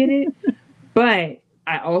could get it, but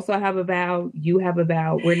I also have a vow, you have a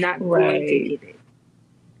vow, we're not going to get it.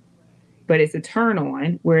 But it's a turn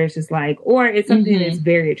on where it's just like, or it's something that's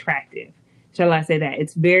very attractive. Shall I say that?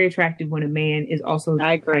 It's very attractive when a man is also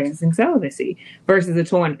practicing celibacy versus a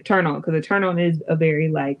turn on, because a turn on is a very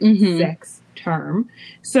like sex term.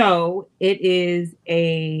 So it is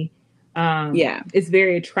a it's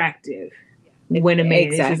very attractive when a man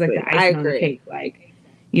is just like the icing on the cake. Like,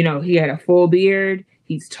 you know, he had a full beard,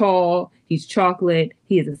 he's tall, he's chocolate,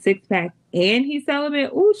 he has a 6-pack, and he's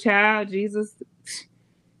celibate. Oh, child, Jesus,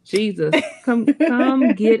 come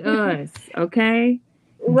get us, okay?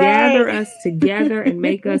 Gather us together and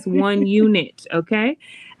make us one unit, okay?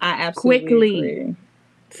 I absolutely agree.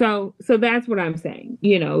 So that's what I'm saying.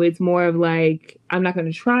 You know, it's more of like, I'm not going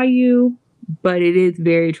to try you, but it is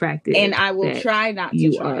very attractive. And I will try not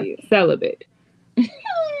to try you. Celibate.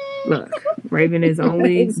 Look, Raven is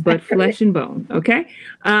only but flesh and bone, okay?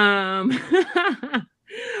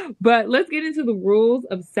 But let's get into the rules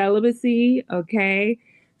of celibacy, okay?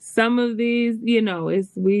 Some of these, you know,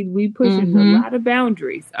 we pushing a lot of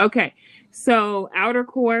boundaries. Okay, so outer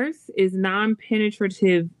course is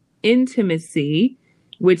non-penetrative intimacy,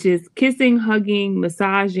 which is kissing, hugging,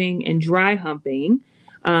 massaging, and dry humping.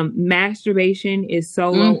 Masturbation is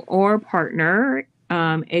solo or partner,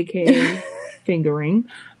 aka fingering.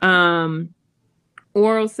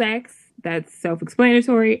 Oral sex, that's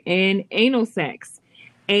self-explanatory, and anal sex.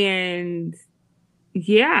 And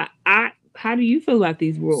yeah, how do you feel about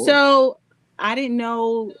these rules? So I didn't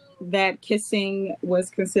know that kissing was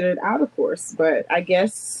considered outer course, but I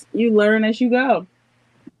guess you learn as you go.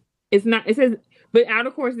 It's not, it says, but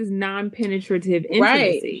outer course is non-penetrative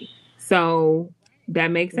intimacy. So that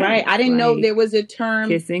makes sense. Right. I didn't know there was a term.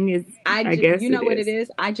 Kissing is, I guess you know what it is?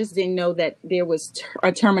 I just didn't know that there was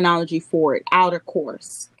a terminology for it, outer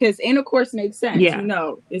course. Because inner course makes sense. Yeah. You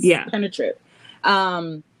know, it's penetrative.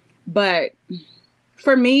 But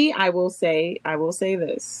for me, I will say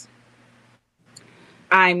this.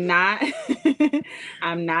 I'm not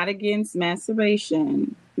I'm not against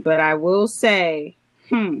masturbation, but I will say,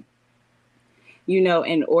 you know,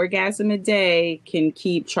 an orgasm a day can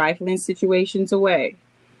keep trifling situations away.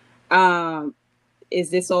 Is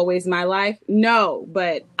this always my life? No,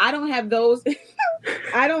 but I don't have those.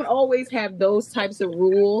 I don't always have those types of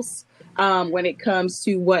rules when it comes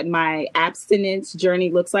to what my abstinence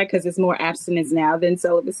journey looks like, because it's more abstinence now than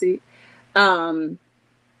celibacy. I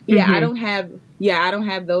don't have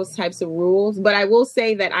those types of rules, but I will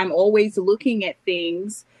say that I'm always looking at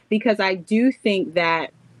things, because I do think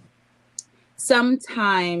that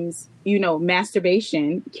sometimes, you know,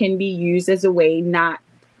 masturbation can be used as a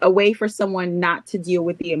way for someone not to deal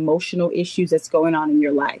with the emotional issues that's going on in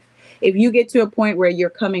your life. If you get to a point where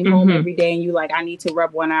you're coming home every day and you like, I need to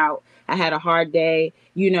rub one out, I had a hard day,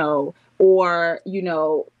 you know, or, you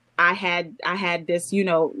know, I had this, you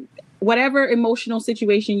know, whatever emotional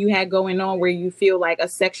situation you had going on where you feel like a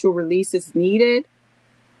sexual release is needed,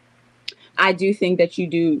 I do think that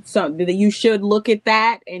you should look at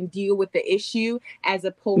that and deal with the issue, as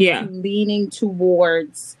opposed to leaning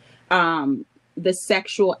towards the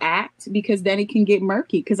sexual act, because then it can get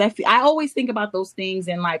murky. Because I always think about those things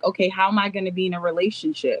and like, okay, how am I going to be in a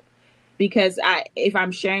relationship? Because if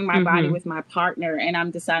I'm sharing my body with my partner and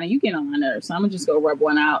I'm deciding you get on my nerves, so I'm gonna just go rub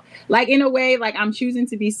one out. Like, in a way, like I'm choosing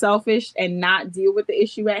to be selfish and not deal with the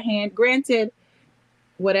issue at hand. Granted,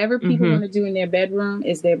 whatever people want to do in their bedroom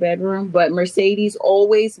is their bedroom, but Mercedes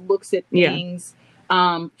always looks at things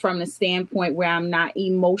from the standpoint where I'm not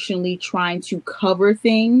emotionally trying to cover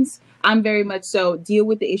things. I'm very much so deal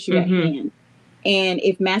with the issue at hand. And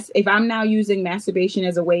if I'm now using masturbation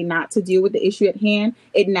as a way not to deal with the issue at hand,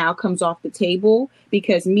 it now comes off the table,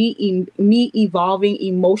 because me evolving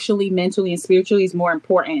emotionally, mentally, and spiritually is more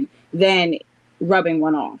important than rubbing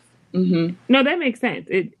one off. No, that makes sense.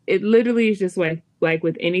 It literally is just like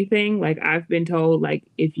with anything. Like, I've been told, like,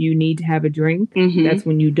 if you need to have a drink, that's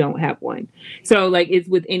when you don't have one. So like, it's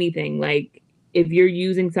with anything. Like, if you're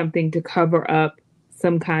using something to cover up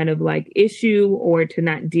some kind of like issue or to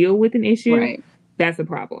not deal with an issue, right. that's a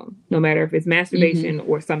problem. No matter if it's masturbation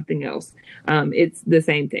or something else, it's the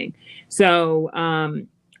same thing. So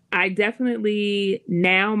I definitely,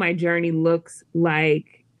 now my journey looks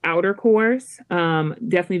like outer course.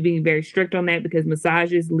 Definitely being very strict on that because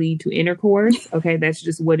massages lead to intercourse. Okay, that's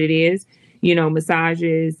just what it is. You know,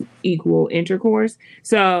 massages equal intercourse.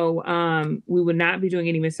 So we would not be doing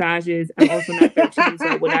any massages. I'm also not 13, so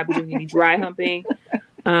I would not be doing any dry humping.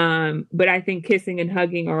 But I think kissing and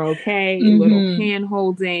hugging are okay. A little hand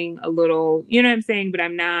holding, a little, you know what I'm saying? But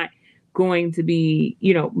I'm not going to be,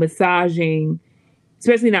 you know, massaging,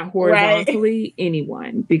 especially not horizontally,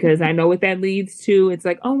 anyone, because I know what that leads to. It's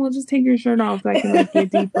like, oh, well, just take your shirt off so I can like get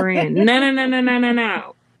deeper in.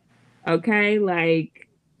 No. Okay, like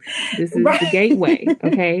this is the gateway.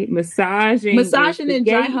 Okay, massaging and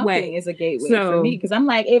dry humping is a gateway for me because I'm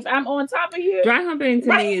like, if I'm on top of you, dry humping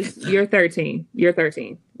to me is you're 13. You're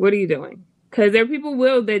 13. What are you doing? Because there are people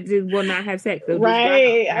that will not have sex. They'll just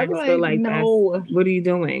dry hump. I just feel like no. What are you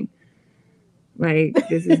doing? Like,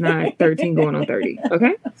 this is not 13 going on 30.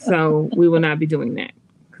 Okay, so we will not be doing that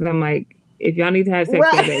because I'm like, if y'all need to have sex,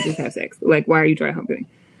 just have sex. Like, why are you dry humping?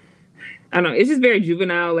 I don't know. It's just very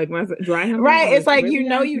juvenile. Like my dry humping. Right. It's like, really, you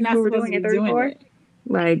know, you're not supposed to be doing it.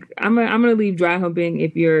 Like I'm gonna leave dry humping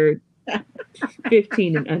if you're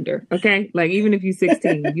 15 and under. Okay. Like even if you're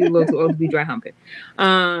 16, you look too old to be dry humping.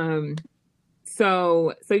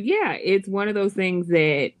 So yeah, it's one of those things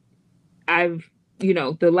that I've, you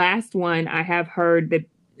know, the last one I have heard that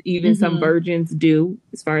even some virgins do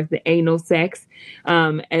as far as the anal sex,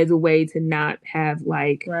 as a way to not have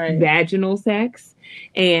like vaginal sex.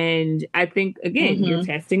 And I think, again, you're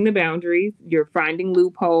testing the boundaries, you're finding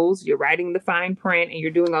loopholes, you're writing the fine print, and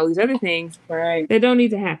you're doing all these other things that don't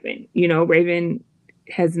need to happen. You know, Raven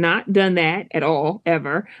has not done that at all,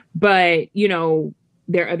 ever. But, you know,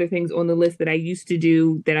 there are other things on the list that I used to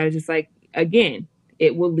do that I was just like, again,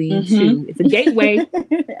 it will lead to, it's a gateway.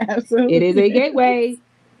 Absolutely. It is a gateway.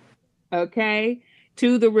 Okay,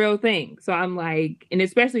 to the real thing. So I'm like, and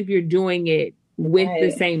especially if you're doing it with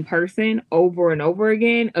the same person over and over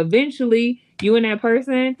again, eventually you and that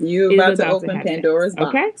person you're about to open Pandora's box.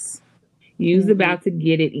 Okay, you's about to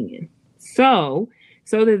get it in. So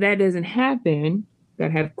that doesn't happen,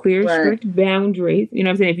 gotta have clear, strict boundaries. You know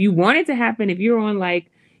what I'm saying? If you want it to happen, if you're on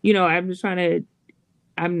like, you know,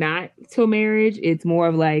 I'm not till marriage. It's more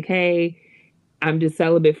of like, hey, I'm just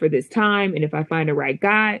celibate for this time. And if I find the right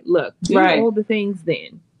guy, look, do all the things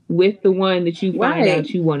then with the one that you find out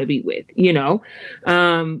you want to be with, you know?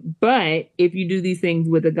 But if you do these things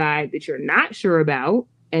with a guy that you're not sure about,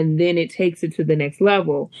 and then it takes it to the next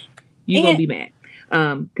level, you're going to be mad.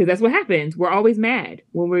 Because that's what happens. We're always mad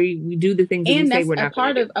when we do the things that we say we're not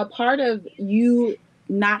going to do. A part of you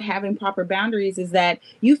not having proper boundaries is that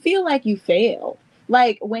you feel like you fail.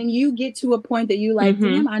 Like when you get to a point that you're like,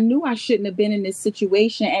 damn, I knew I shouldn't have been in this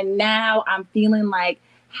situation. And now I'm feeling like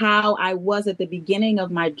how I was at the beginning of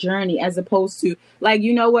my journey, as opposed to like,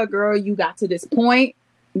 you know what, girl, you got to this point.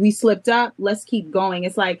 We slipped up. Let's keep going.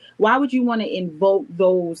 It's like, why would you want to invoke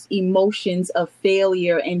those emotions of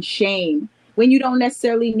failure and shame when you don't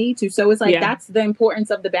necessarily need to? So it's like, that's the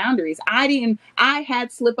importance of the boundaries. I had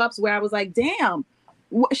slip ups where I was like, damn,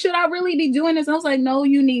 should I really be doing this? I was like, no,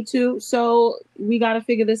 you need to. So we got to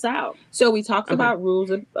figure this out. So we talked about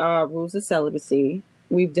rules of celibacy.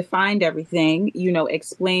 We've defined everything, you know,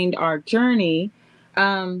 explained our journey.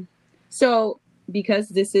 So because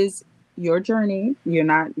this is your journey, you're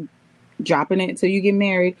not dropping it until you get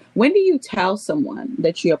married. When do you tell someone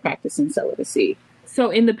that you're practicing celibacy? So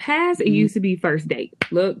in the past, it used to be first date.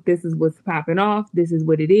 Look, this is what's popping off. This is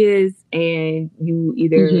what it is. And you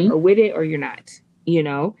either are with it or you're not. You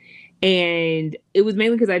know, and it was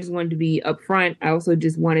mainly because I just wanted to be upfront. I also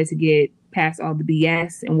just wanted to get past all the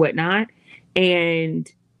BS and whatnot. And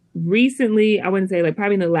recently, I wouldn't say like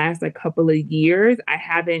probably in the last like couple of years, I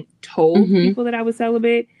haven't told people that I was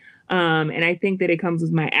celibate. And I think that it comes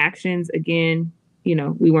with my actions. Again, you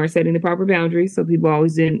know, we weren't setting the proper boundaries, so people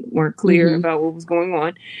always weren't clear about what was going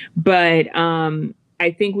on. But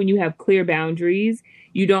I think when you have clear boundaries,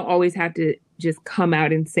 you don't always have to just come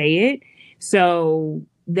out and say it. So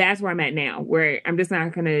that's where I'm at now, where I'm just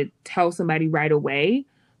not going to tell somebody right away.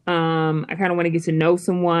 I kind of want to get to know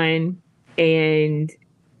someone and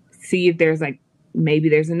see if there's like, maybe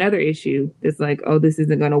there's another issue that's like, oh, this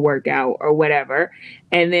isn't going to work out or whatever.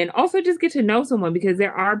 And then also just get to know someone, because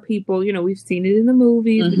there are people, you know, we've seen it in the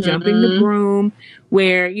movies, the Jumping the Broom,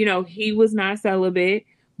 where, you know, he was not celibate,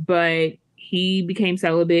 but he became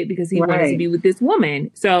celibate because he wanted to be with this woman.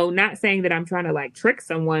 So not saying that I'm trying to like trick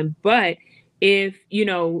someone, but if,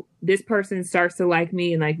 this person starts to like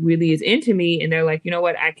me and like really is into me and they're like, you know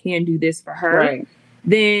what, I can do this for her, Right.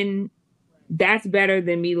 then that's better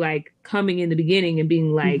than me like coming in the beginning and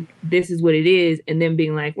being like, this is what it is. And then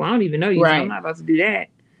being like, well, I don't even know you. So I'm not about to do that.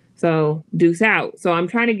 So deuce out. So I'm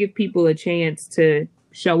trying to give people a chance to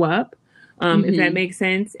show up, if that makes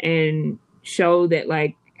sense, and show that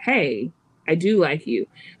like, hey, I do like you.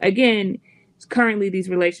 Again, currently these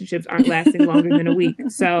relationships aren't lasting longer than a week.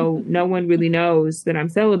 So no one really knows that I'm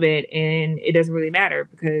celibate, and it doesn't really matter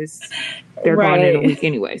because they're gone in a week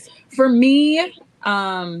anyways. For me,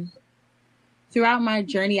 throughout my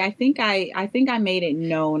journey, I think I made it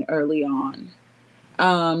known early on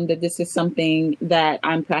that this is something that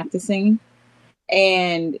I'm practicing,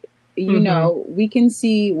 and you know, we can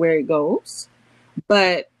see where it goes,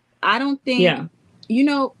 but I don't think,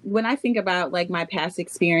 when I think about like my past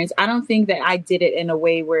experience, I don't think that I did it in a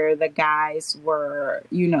way where the guys were,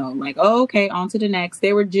 like, oh, okay, on to the next.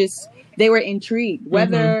 They were intrigued,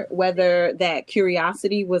 whether that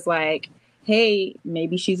curiosity was like, hey,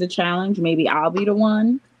 maybe she's a challenge. Maybe I'll be the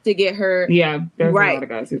one to get her. Yeah, there's a lot of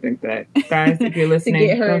guys who think that. Guys, if you're listening, to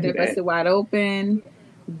get her to bust it wide open.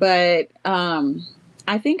 But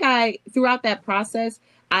I think throughout that process,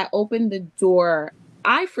 I opened the door.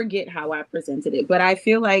 I forget how I presented it, but I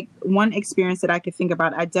feel like one experience that I could think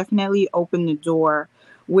about, I definitely opened the door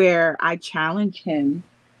where I challenged him.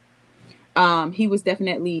 He was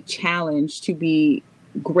definitely challenged to be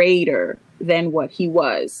greater than what he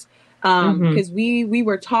was. Because we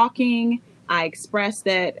were talking, I expressed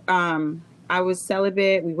that I was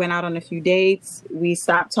celibate. We went out on a few dates. We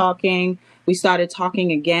stopped talking. We started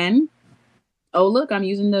talking again. Oh, look, I'm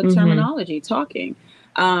using the terminology, talking.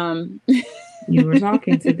 You were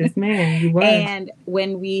talking to this man. You were. And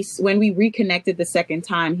when we reconnected the second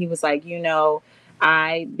time, he was like,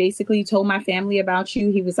 I basically told my family about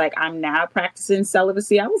you. He was like, I'm now practicing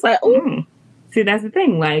celibacy. I was like, oh. See, that's the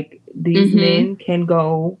thing. Like, these men can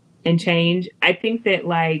go and change. I think that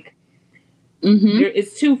like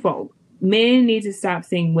it's twofold. Men need to stop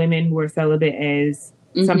seeing women who are celibate as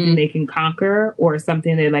something they can conquer, or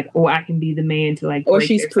something that like, oh, I can be the man to like, or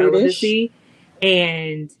she's prudish,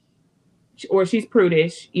 or she's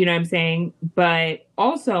prudish. You know what I'm saying? But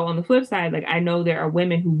also on the flip side, like I know there are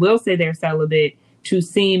women who will say they're celibate to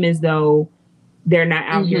seem as though they're not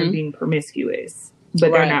out here being promiscuous,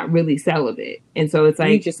 but they're not really celibate. And so it's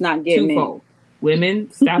like, you just not getting twofold. it.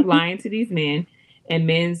 Women, stop lying to these men, and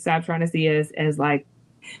men, stop trying to see us as like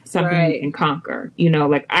something you can conquer.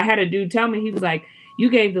 Like I had a dude tell me, he was like, you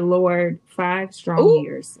gave the Lord 5 strong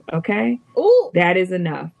years. Okay. That is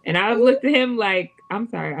enough. And I looked at him like, I'm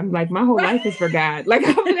sorry. I'm like, my whole life is for God. Like,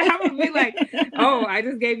 I would be like, oh, I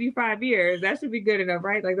just gave you 5 years. That should be good enough,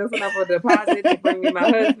 right? Like, that's enough for a deposit to bring me my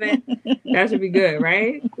husband. That should be good,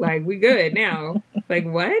 right? Like, we good now. Like,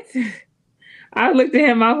 what? I looked at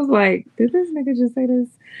him. I was like, did this nigga just say this?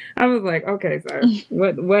 I was like, okay, sir,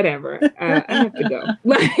 whatever. I have to go.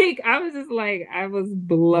 Like, I was just like, I was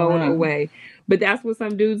blown away. But that's what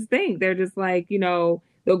some dudes think. They're just like, they'll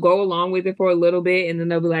go along with it for a little bit, and then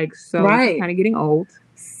they'll be like, so it's kind of getting old.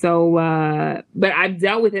 So, but I've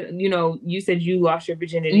dealt with it. You said you lost your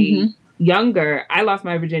virginity younger. I lost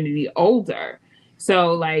my virginity older.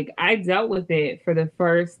 So like I dealt with it for the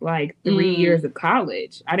first like 3 years of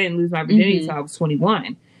college. I didn't lose my virginity until I was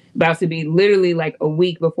 21, about to be literally like a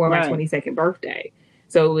week before my 22nd birthday.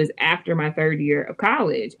 So it was after my 3rd year of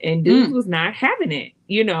college, and dudes was not having it,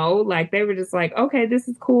 like they were just like, okay, this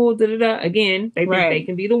is cool. Da, da, da. Again, they think they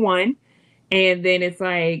can be the one. And then it's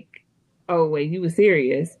like, oh wait, you were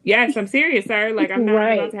serious? Yes, I'm serious, sir. Like I'm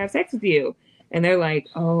not about to have sex with you. And they're like,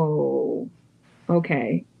 oh,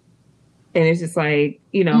 okay. And it's just like,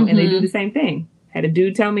 and they do the same thing. Had a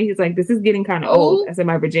dude tell me, he's like, this is getting kind of old. I said,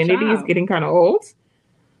 my virginity is getting kind of old.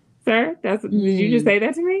 Sir, did you just say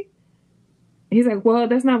that to me? He's like, well,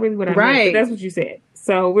 that's not really what I meant, but that's what you said.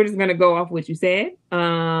 So we're just going to go off what you said.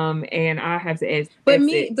 And I have to ask. But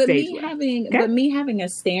me having a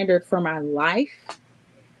standard for my life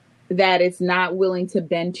that is not willing to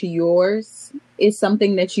bend to yours is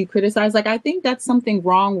something that you criticize. Like, I think that's something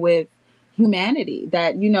wrong with humanity,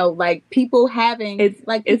 that like people having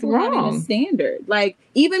it's wrong, having a standard. Like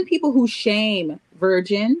even people who shame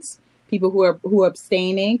virgins, people who are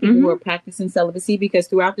abstaining, people who are practicing celibacy, because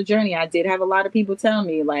throughout the journey I did have a lot of people tell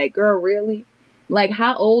me like, girl, really? Like,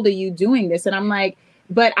 how old are you doing this? And I'm like,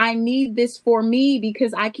 but I need this for me,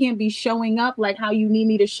 because I can't be showing up like how you need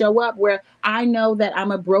me to show up, where I know that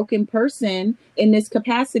I'm a broken person in this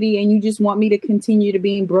capacity, and you just want me to continue to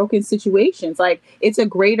be in broken situations. Like, it's a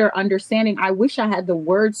greater understanding. I wish I had the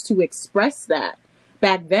words to express that,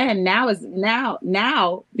 back then. Now throughout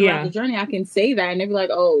the journey, I can say that, and they'd be like,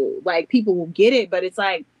 oh, like people will get it, but it's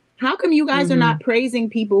like, how come you guys are not praising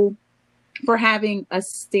people for having a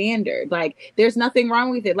standard? Like, there's nothing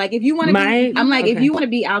wrong with it. Like, if you want to if you want to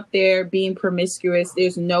be out there being promiscuous,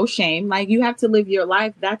 there's no shame. Like, you have to live your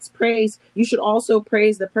life. That's praise. You should also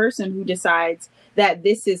praise the person who decides that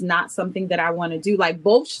this is not something that I want to do. Like,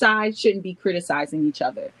 both sides shouldn't be criticizing each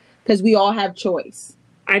other, because we all have choice.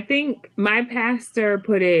 I think my pastor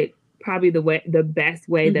put it probably the best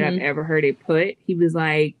way that I've ever heard it put. He was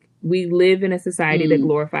like, we live in a society that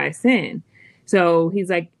glorifies sin. So he's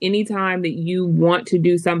like, anytime that you want to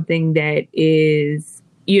do something that is,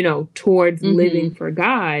 you know, towards living for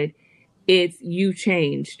God, it's you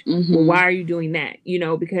changed. Well, why are you doing that? You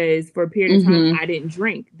know, because for a period of time, I didn't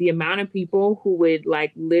drink. The amount of people who would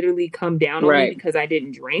like literally come down on me because I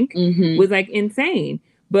didn't drink was like insane.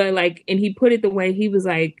 But like, and he put it the way he was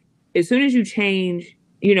like, as soon as you change,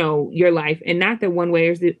 you know, your life, and not that one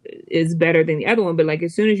way is better than the other one, but like,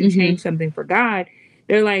 as soon as you change something for God,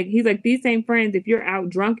 they're like, he's like, these same friends, if you're out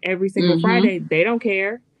drunk every single Friday, they don't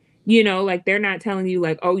care. You know, like, they're not telling you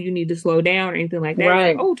like, oh, you need to slow down or anything like that.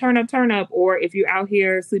 Like, oh, turn up. Or if you're out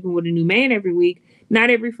here sleeping with a new man every week,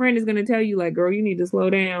 not every friend is going to tell you like, girl, you need to slow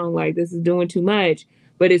down. Like, this is doing too much.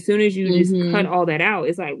 But as soon as you just cut all that out,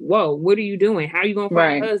 it's like, whoa, what are you doing? How are you going to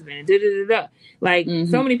find a husband? Like,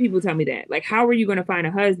 so many people tell me that. Like, how are you going to find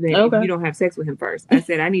a husband if you don't have sex with him first? I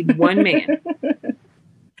said, I need one man.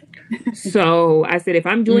 So I said, if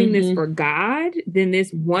I'm doing this for God, then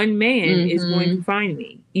this one man is going to find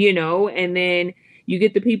me, you know? And then you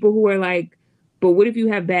get the people who are like, but what if you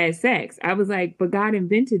have bad sex? I was like, but God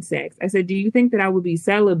invented sex. I said, do you think that I would be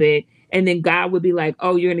celibate and then God would be like,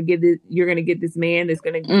 oh, you're going to get this man that's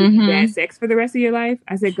going to give you bad sex for the rest of your life?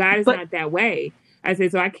 I said, God is not that way. I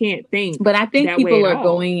said, so I can't think. But I think people are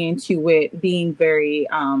going into it being very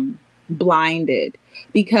blinded,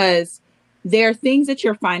 because there are things that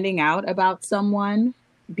you're finding out about someone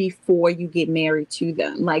before you get married to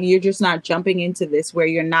them. Like, you're just not jumping into this where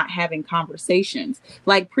you're not having conversations,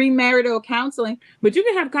 like premarital counseling. But you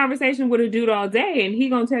can have a conversation with a dude all day and he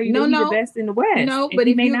gonna tell you that he's the best in the West. No, but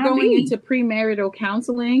if you're going into premarital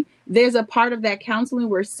counseling, there's a part of that counseling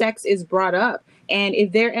where sex is brought up. And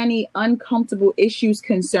if there are any uncomfortable issues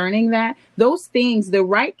concerning that, those things, the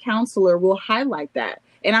right counselor will highlight that.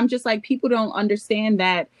 And I'm just like, people don't understand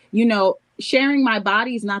that, you know, sharing my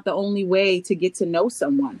body is not the only way to get to know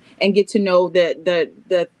someone and get to know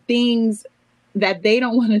the things that they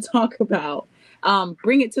don't want to talk about.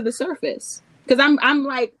 Bring it to the surface. Because I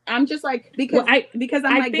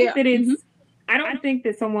don't think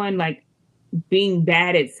that someone like being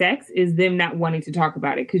bad at sex is them not wanting to talk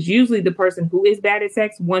about it, because usually the person who is bad at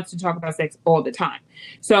sex wants to talk about sex all the time.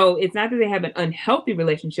 So it's not that they have an unhealthy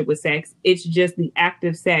relationship with sex, it's just the act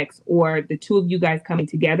of sex or the two of you guys coming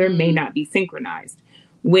together may not be synchronized,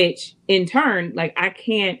 which in turn, like, I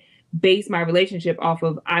can't base my relationship off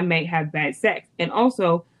of I may have bad sex. And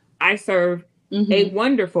also I serve a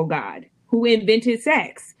wonderful God who invented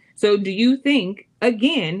sex. So do you think,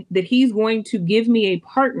 again, that he's going to give me a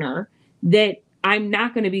partner that I'm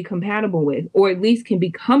not going to be compatible with, or at least can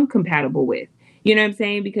become compatible with? You know what I'm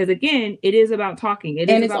saying? Because again, it is about talking. It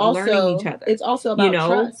is about learning each other. It's also about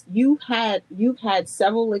trust. You've had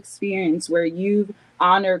several experiences where you've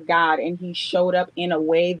honored God and he showed up in a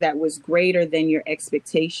way that was greater than your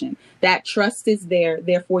expectation. That trust is there.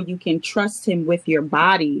 Therefore, you can trust him with your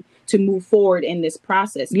body to move forward in this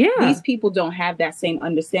process. Yeah. These people don't have that same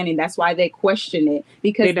understanding. That's why they question it,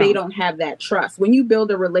 because they don't have that trust. When you build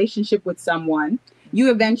a relationship with someone, you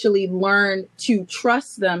eventually learn to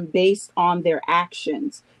trust them based on their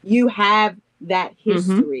actions. You have that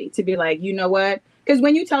history to be like, you know what? Because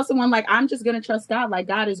when you tell someone like, I'm just going to trust God, like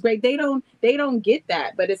God is great, they don't get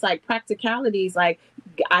that. But it's like practicalities, like,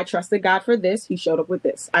 I trusted God for this, he showed up with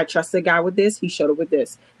this. I trusted God with this, he showed up with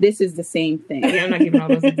this. This is the same thing. Yeah, I'm not giving all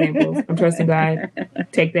those examples. I'm trusting God.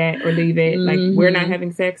 Take that or leave it. Like, we're not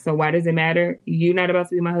having sex, so why does it matter? You're not about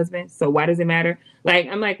to be my husband, so why does it matter? Like,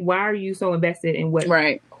 I'm like, why are you so invested in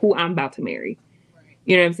who I'm about to marry?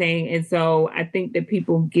 You know what I'm saying? And so I think that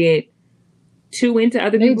people get too into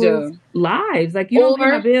other people's lives. Like, you don't pay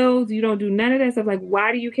my bills, you don't do none of that stuff. Like,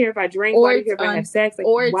 why do you care if I drink? Why do you care if I have sex? Like,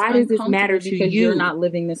 why does this matter to you? Because you're not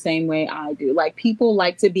living the same way I do. Like, people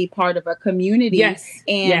like to be part of a community. Yes.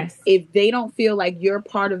 And if they don't feel like you're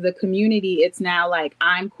part of the community, it's now like,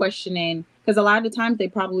 I'm questioning, because a lot of the times they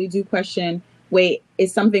probably do question, wait,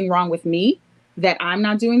 is something wrong with me that I'm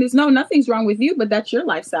not doing this? No, nothing's wrong with you, but that's your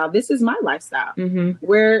lifestyle. This is my lifestyle.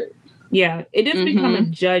 Yeah, it does become a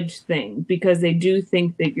judge thing, because they do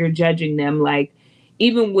think that you're judging them. Like,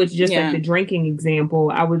 even with just like the drinking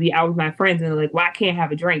example, I would be out with my friends and they're like, well, I can't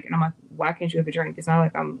have a drink. And I'm like, why can't you have a drink? It's not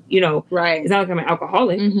like I'm, you know, right. It's not like I'm an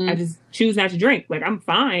alcoholic. I just choose not to drink. Like, I'm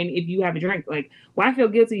fine if you have a drink. Like, why feel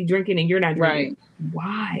guilty drinking and you're not drinking? Right.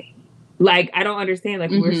 Why? Like, I don't understand.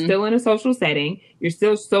 Like, we're still in a social setting. You're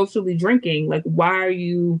still socially drinking. Like, why are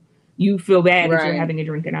you feel bad if you're having a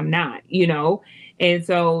drink and I'm not, you know? And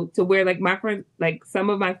so to where like my friends, like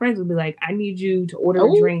some of my friends would be like, I need you to order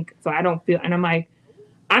a drink so I don't feel, and I'm like,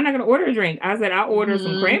 I'm not going to order a drink. I said, I'll order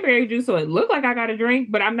some cranberry juice so it looked like I got a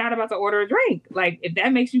drink, but I'm not about to order a drink. Like, if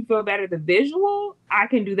that makes you feel better, the visual, I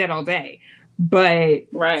can do that all day. But,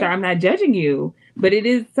 so I'm not judging you, but it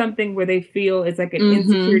is something where they feel it's like an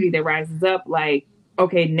insecurity that rises up. Like,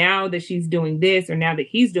 okay, now that she's doing this or now that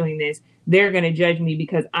he's doing this, they're going to judge me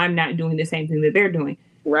because I'm not doing the same thing that they're doing.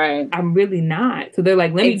 Right. I'm really not. So they're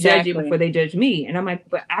like, let me judge you before they judge me. And I'm like,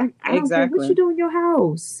 but I don't care what you do in your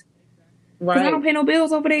house. Because I don't pay no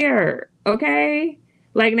bills over there. Okay?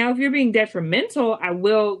 Like, now if you're being detrimental, I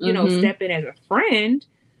will, you know, step in as a friend.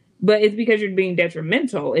 But it's because you're being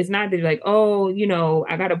detrimental. It's not that you're like, oh, you know,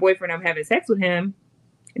 I got a boyfriend, I'm having sex with him.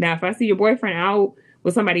 Now, if I see your boyfriend out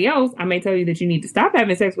with somebody else, I may tell you that you need to stop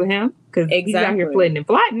having sex with him. Because he's out here flitting and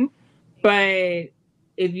plotting. But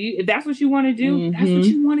if that's what you want to do, that's what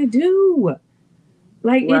you want to do.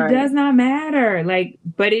 Like, it does not matter. Like,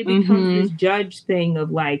 but it becomes this judge thing of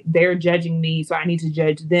like, they're judging me, so I need to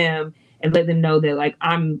judge them and let them know that like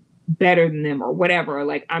I'm better than them or whatever. Or,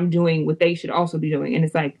 like, I'm doing what they should also be doing. And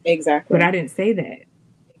it's like, but I didn't say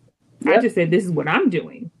that. I just said, this is what I'm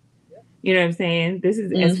doing. You know what I'm saying? This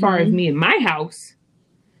is as far as me in my house.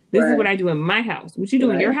 This is what I do in my house. What you do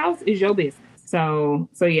in your house is your business. So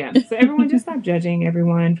yeah. So everyone just stop judging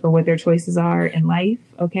everyone for what their choices are in life.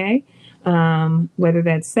 Okay. Whether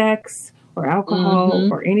that's sex or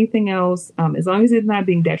alcohol or anything else, as long as it's not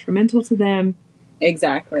being detrimental to them,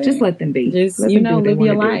 just let them be. Just live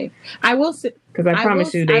your life. I will say, because I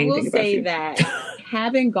promise you, I will say that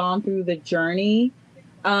having gone through the journey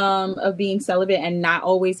of being celibate and not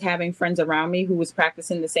always having friends around me who was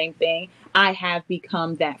practicing the same thing, I have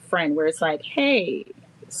become that friend where it's like, hey,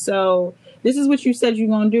 so this is what you said you're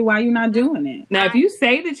going to do. Why are you not doing it? Now, if you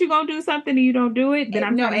say that you're going to do something and you don't do it, then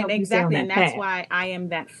I'm no, trying to help you stay on that and path. that's why I am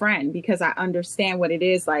that friend, because I understand what it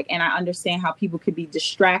is like, and I understand how people could be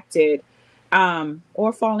distracted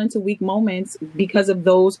or fall into weak moments because of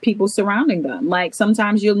those people surrounding them. Like,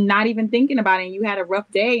 sometimes you're not even thinking about it and you had a rough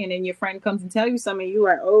day and then your friend comes and tell you something and you're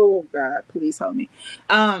like, oh God, please help me.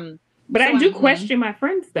 But I do question my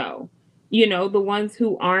friends though. You know, the ones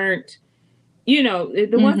who aren't, you know,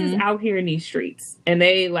 the ones that's out here in these streets, and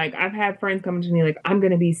they like, I've had friends come to me like, I'm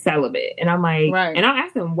going to be celibate. And I'm like, and I'll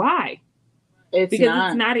ask them why. It's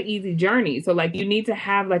not an easy journey. So like, you need to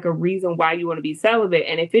have like a reason why you want to be celibate.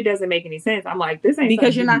 And if it doesn't make any sense, I'm like, this ain't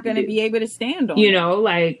because you're not going to be able to stand on you know,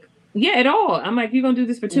 like, yeah, at all. I'm like, you're going to do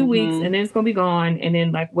this for 2 weeks and then it's going to be gone. And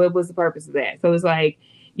then like, what was the purpose of that? So it's like,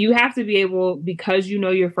 you have to be able, because you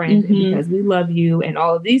know your friends and because we love you and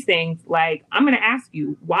all of these things, like, I'm going to ask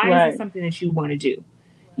you, why is it something that you want to do?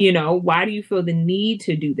 You know, why do you feel the need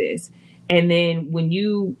to do this? And then when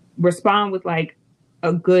you respond with like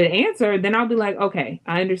a good answer, then I'll be like, okay,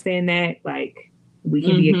 I understand that. Like, we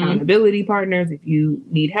can be accountability partners. If you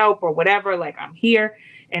need help or whatever, like, I'm here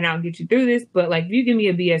and I'll get you through this. But like, if you give me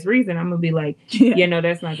a BS reason, I'm gonna be like, yeah, no,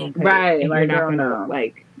 that's not gonna pay. And like, you're not gonna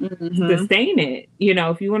like sustain it. You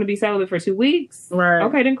know, if you want to be celibate for 2 weeks,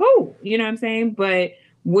 okay, then cool. You know what I'm saying? But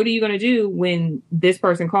what are you gonna do when this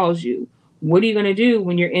person calls you? What are you gonna do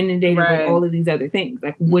when you're inundated with all of these other things?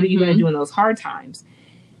 Like, what are you gonna do in those hard times?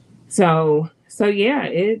 So yeah,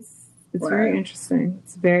 it's very interesting.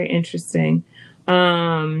 It's very interesting.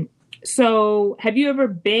 So have you ever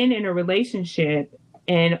been in a relationship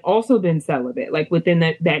and also been celibate, like within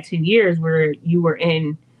that 10 years where you were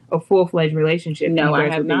in a full-fledged relationship? No, I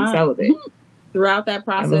have not. Celibate? Throughout that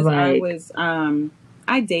process,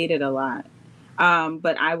 I dated a lot.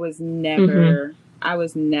 But I was never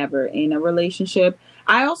in a relationship.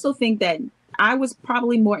 I also think that I was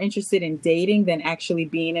probably more interested in dating than actually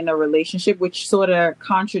being in a relationship, which sort of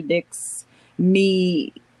contradicts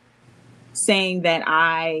me saying that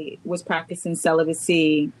I was practicing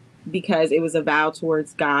celibacy because it was a vow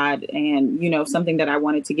towards God and, you know, something that I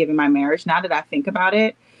wanted to give in my marriage. Now that I think about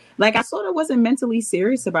it, like, I sort of wasn't mentally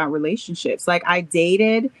serious about relationships. Like, I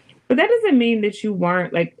dated. But that doesn't mean that you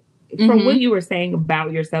weren't, like, from what you were saying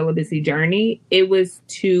about your celibacy journey, it was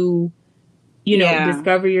to, you know,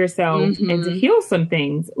 discover yourself and to heal some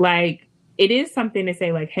things. Like, it is something to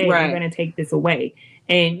say, like, hey, I'm going to take this away.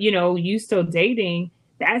 And, you know, you still dating,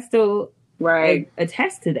 that's still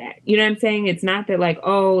attest to that. You know what I'm saying? It's not that like,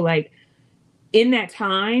 oh, like, in that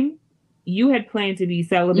time, you had planned to be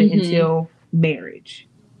celibate until marriage.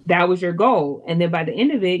 That was your goal. And then by the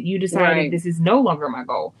end of it, you decided this is no longer my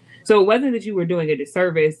goal. So it wasn't that you were doing a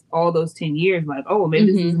disservice all those 10 years, like, oh,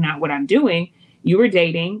 maybe this is not what I'm doing. You were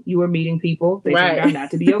dating, you were meeting people. They turned out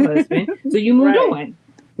not to be your husband. So you moved on,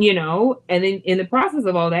 you know, and then in the process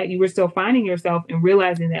of all that, you were still finding yourself and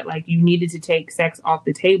realizing that like you needed to take sex off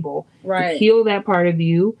the table to heal that part of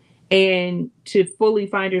you and to fully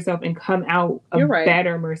find yourself and come out a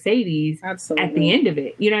better Mercedes at the end of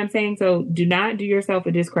it. You know what I'm saying? So do not do yourself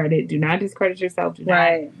a discredit. Do not discredit yourself.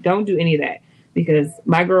 Don't do any of that, because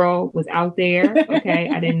my girl was out there. Okay.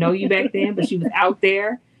 I didn't know you back then, but she was out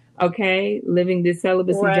there. Okay. Living this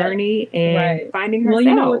celibacy journey and finding herself. Well,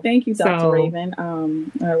 you know what? Thank you, Dr. Raven.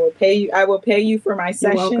 I will pay you. I will pay you for my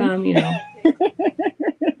session. You're welcome. You know,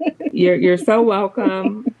 you're so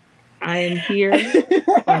welcome. I am here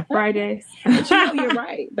on Fridays. But you know, you're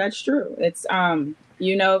right. That's true. It's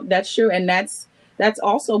you know, that's true, and that's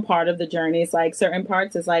also part of the journey. It's like certain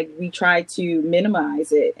parts. It's like we try to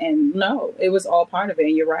minimize it, and no, it was all part of it.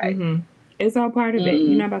 And you're right. It's all part of it.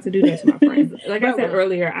 You're not about to do that to my friends. Like I said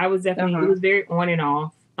earlier, I was definitely it was very on and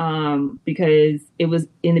off because it was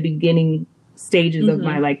in the beginning stages of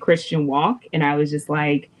my like Christian walk, and I was just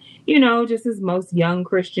like, you know, just as most young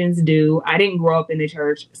Christians do. I didn't grow up in the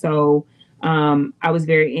church. So I was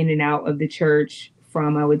very in and out of the church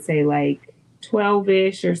from, I would say, like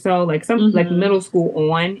 12-ish or so, like some like middle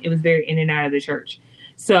school on. It was very in and out of the church.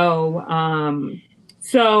 So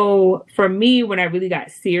so for me, when I really got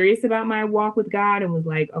serious about my walk with God and was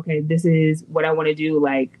like, okay, this is what I want to do.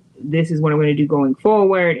 Like, this is what I'm going to do going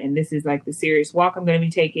forward. And this is like the serious walk I'm going to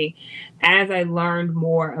be taking. As I learned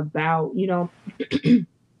more about, you know,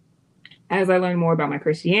 as I learned more about my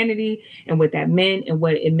Christianity and what that meant and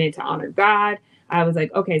what it meant to honor God, I was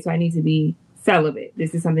like, okay, so I need to be celibate.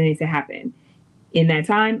 This is something that needs to happen. In that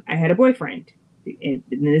time, I had a boyfriend. And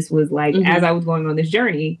this was like, as I was going on this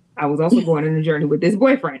journey, I was also going on a journey with this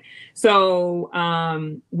boyfriend. So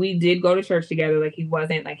we did go to church together. Like he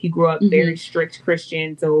wasn't like, he grew up very strict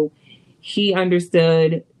Christian. So he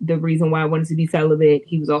understood the reason why I wanted to be celibate.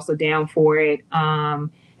 He was also down for it. And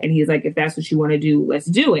he's like, if that's what you want to do, let's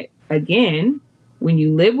do it. Again, when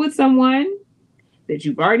you live with someone that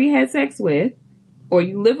you've already had sex with, or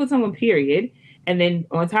you live with someone, period, and then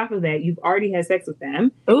on top of that, you've already had sex with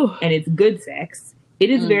them, and it's good sex, it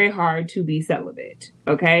is very hard to be celibate,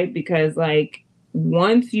 okay? Because, like,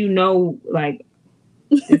 once you know, like,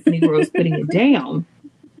 this Negro's putting it down,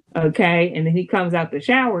 okay, and then he comes out the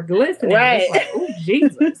shower glistening, it's like, oh,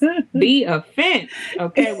 Jesus, the offense,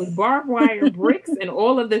 okay, with barbed wire, bricks, and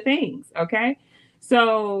all of the things, okay?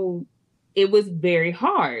 So it was very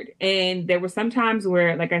hard. And there were some times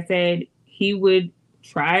where, like I said, he would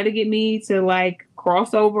try to get me to like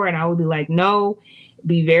cross over, and I would be like, no,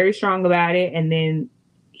 be very strong about it. And then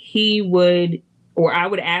he would, or I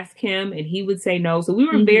would ask him and he would say no. So we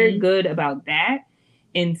were very good about that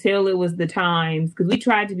until it was the times, because we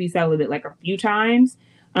tried to be celibate like a few times,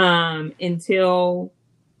 until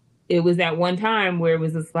it was that one time where it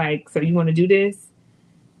was just like, so you want to do this?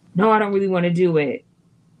 No, I don't really want to do it.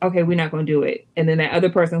 Okay, we're not going to do it. And then that other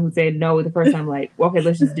person who said no the first time, like, well, okay,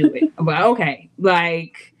 let's just do it. I'm like, okay.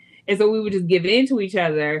 Like, and so we would just give in to each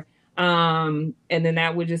other. And then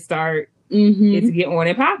that would just start it to get on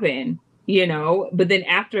and popping, you know? But then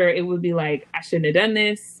after, it would be like, I shouldn't have done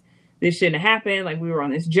this. This shouldn't have happened. Like, we were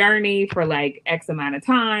on this journey for like X amount of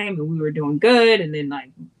time and we were doing good. And then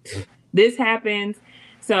like this happens.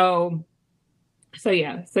 So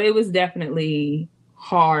yeah. So it was definitely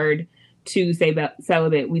hard to say about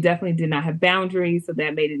celibate. We definitely did not have boundaries, so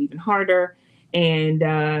that made it even harder. And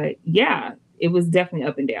yeah, it was definitely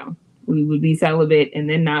up and down. We would be celibate and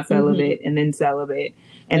then not celibate and then celibate,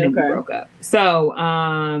 and then we broke up. So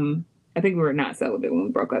I think we were not celibate when we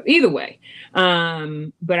broke up. Either way,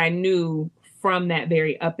 but I knew from that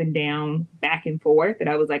very up and down, back and forth, that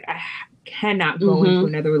I was like, I cannot go into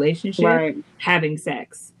another relationship having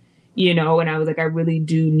sex, you know. And I was like, I really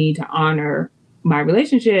do need to honor my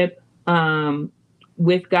relationship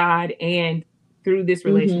with God, and through this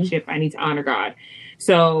relationship, I need to honor God.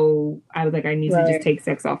 So I was like, I need to just take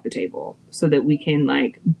sex off the table so that we can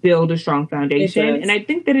like build a strong foundation. And I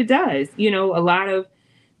think that it does. You know, a lot of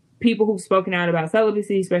people who've spoken out about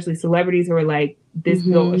celibacy, especially celebrities, who are like, this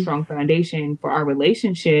built a strong foundation for our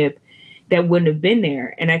relationship that wouldn't have been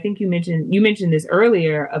there. And I think you mentioned this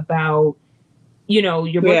earlier about, you know,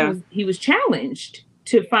 your brother he was challenged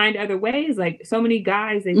to find other ways. Like, so many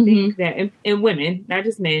guys, they think that, and women, not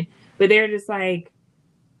just men, but they're just like,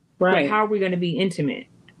 like, how are we going to be intimate?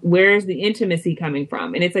 Where's the intimacy coming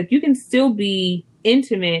from? And it's like, you can still be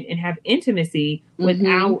intimate and have intimacy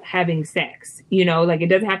without having sex. You know, like it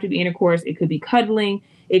doesn't have to be intercourse. It could be cuddling.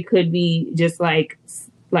 It could be just like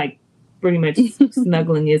pretty much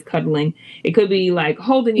snuggling is cuddling. It could be like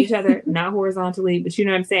holding each other, not horizontally, but you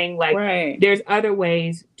know what I'm saying? Like there's other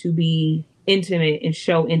ways to be intimate and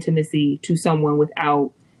show intimacy to someone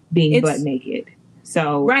without being butt naked.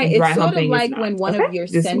 So it's sort of like when one of your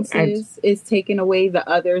senses is taken away, the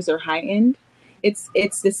others are heightened. It's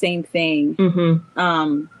the same thing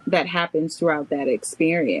that happens throughout that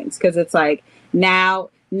experience, because it's like now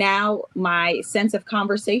my sense of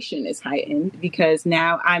conversation is heightened because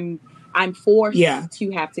now I'm forced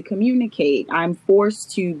to have to communicate. I'm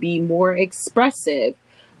forced to be more expressive.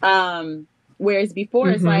 Whereas before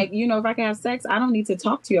it's like, you know, if I can have sex, I don't need to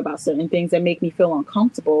talk to you about certain things that make me feel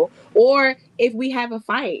uncomfortable. Or if we have a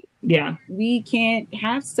fight, we can't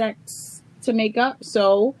have sex to make up.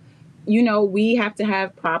 So, you know, we have to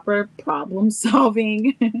have proper problem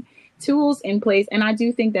solving tools in place. And I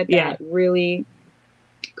do think that that really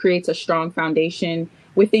creates a strong foundation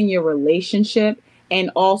within your relationship.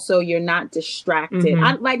 And also you're not distracted.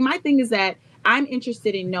 My thing is that I'm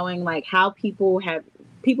interested in knowing like how people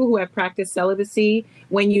who have practiced celibacy,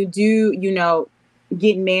 when you do, you know,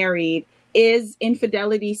 get married, is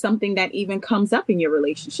infidelity something that even comes up in your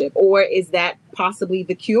relationship? Or is that possibly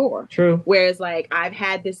the cure? True. Whereas like I've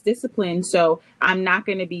had this discipline, so I'm not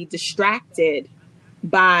going to be distracted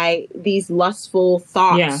by these lustful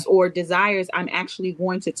thoughts or desires. I'm actually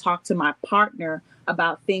going to talk to my partner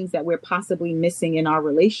about things that we're possibly missing in our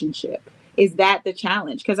relationship. Is that the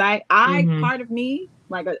challenge? Because I part of me,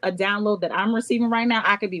 like a download that I'm receiving right now,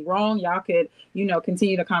 I could be wrong. Y'all could, you know,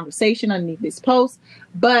 continue the conversation underneath this post.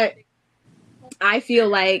 But I feel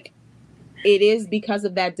like it is because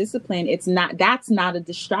of that discipline. That's not a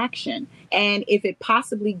distraction. And if it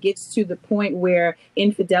possibly gets to the point where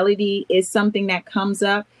infidelity is something that comes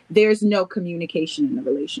up, there's no communication in the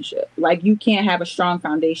relationship. Like you can't have a strong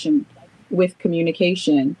foundation with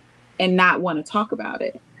communication and not want to talk about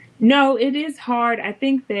it. No, it is hard. I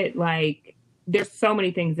think that like there's so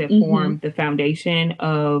many things that form the foundation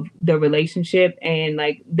of the relationship. And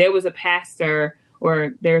like there's a pastor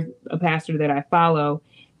that I follow,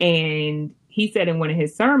 and he said in one of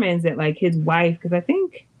his sermons that like his wife, because I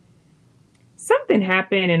think something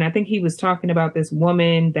happened, and I think he was talking about this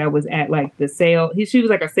woman that was at like the sale. She was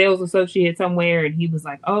like a sales associate somewhere, and he was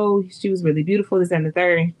like, oh, she was really beautiful, this and the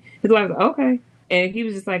third. And his wife was like, okay. And he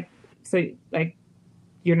was just like, so like,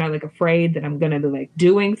 you're not like afraid that I'm going to be like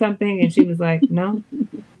doing something? And she was like, no.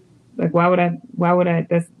 Like, why would I,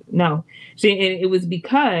 that's no. And it was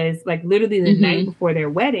because like literally the night before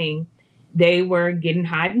their wedding, they were getting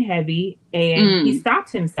hot and heavy, and he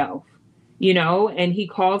stopped himself, you know, and he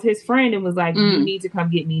called his friend and was like, you need to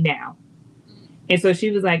come get me now. And so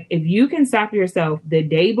she was like, if you can stop yourself the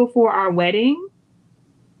day before our wedding,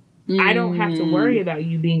 I don't have to worry about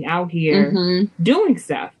you being out here doing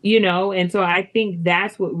stuff, you know? And so I think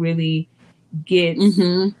that's what really gets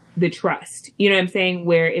the trust, you know what I'm saying?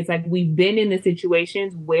 Where it's like, we've been in the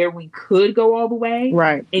situations where we could go all the way.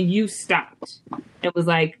 Right. And you stopped. It was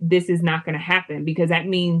like, this is not going to happen, because that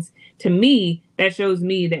means to me, that shows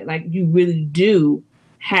me that like you really do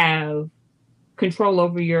have control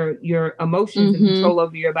over your emotions and control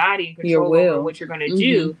over your body and control over what you're going to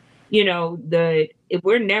do. You know, if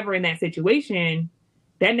we're never in that situation,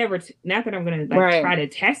 that never, not that I'm going to like try to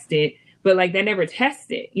test it, but like that never tests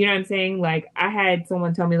it. You know what I'm saying? Like I had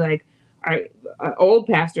someone tell me like, an old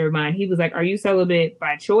pastor of mine, he was like, are you celibate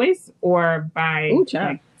by choice or by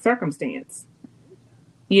like circumstance?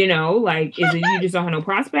 You know, like, is it you just don't have no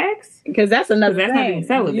prospects? Because that's another thing. That's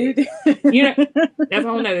not being celibate. You know, that's a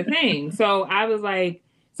whole nother thing. So I was like,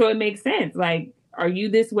 so it makes sense. Like, are you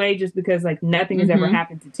this way just because like nothing has ever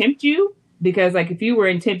happened to tempt you? Because like if you were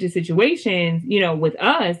in tempted situations, you know, with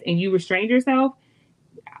us and you restrained yourself,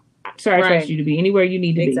 I trust you to be anywhere you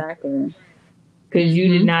need to be. Exactly. Because you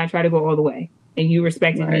did not try to go all the way, and you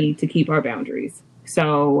respected me to keep our boundaries.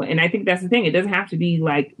 So, and I think that's the thing. It doesn't have to be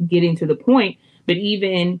like getting to the point, but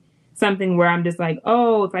even something where I'm just like,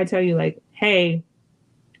 oh, if I tell you like, hey,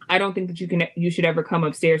 I don't think that you should ever come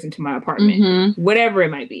upstairs into my apartment, whatever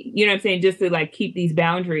it might be. You know what I'm saying? Just to like keep these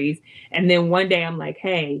boundaries. And then one day I'm like,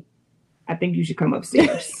 hey, I think you should come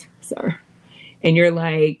upstairs, sir. And you're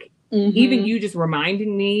like, even you just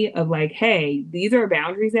reminding me of like, hey, these are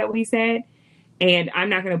boundaries that we set, and I'm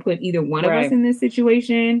not going to put either one of us in this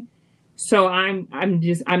situation. So I'm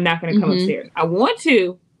not going to come upstairs. I want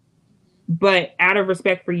to, but out of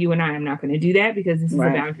respect for you and I'm not going to do that, because this is a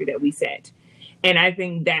boundary that we set. And I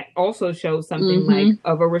think that also shows something like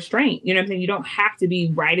of a restraint. You know what I'm saying? You don't have to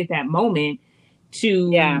be right at that moment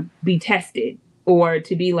to be tested. or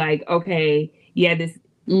to be like, okay, yeah,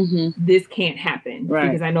 this can't happen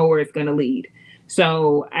because I know where it's going to lead.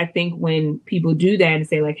 So I think when people do that and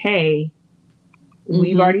say like, hey,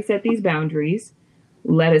 we've already set these boundaries,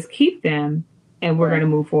 let us keep them, and we're going to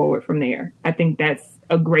move forward from there. I think that's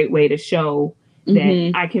a great way to show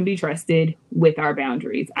that I can be trusted with our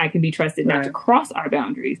boundaries. I can be trusted not to cross our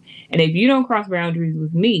boundaries. And if you don't cross boundaries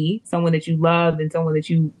with me, someone that you love and someone that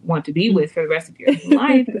you want to be with for the rest of your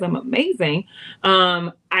life, because I'm amazing,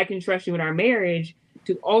 I can trust you in our marriage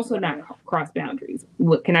to also not cross boundaries.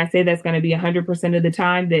 What can I say? That's going to be 100% of the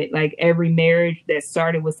time that like every marriage that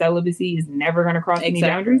started with celibacy is never going to cross any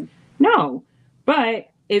boundaries? No, but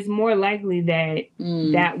it's more likely that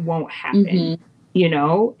that won't happen. You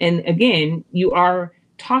know, and again, you are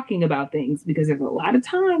talking about things because there's a lot of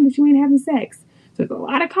time that you ain't having sex. So there's a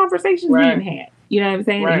lot of conversations being had. You know what I'm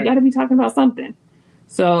saying? And you got to be talking about something.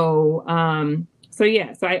 So, so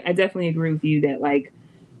I definitely agree with you that like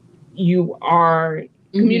you are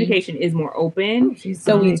communication is more open.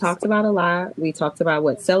 So we talked about a lot. We talked about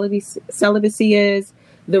what celibacy is,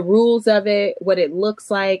 the rules of it, what it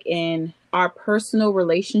looks like in our personal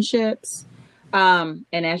relationships. And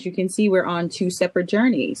as you can see, we're on 2 separate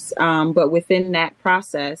journeys. But within that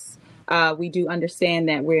process, we do understand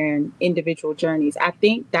that we're in individual journeys. I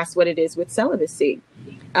think that's what it is with celibacy.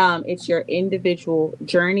 It's your individual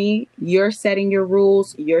journey. You're setting your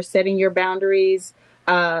rules. You're setting your boundaries.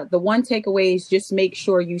 The one takeaway is just make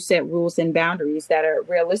sure you set rules and boundaries that are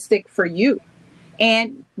realistic for you.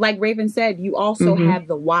 And like Raven said, you also have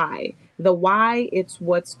the why. The why, it's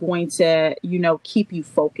what's going to, keep you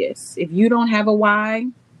focused. If you don't have a why,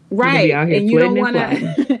 and you don't want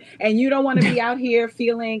to, and you don't want to be out here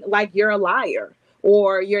feeling like you're a liar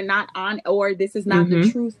or you're not on, or this is not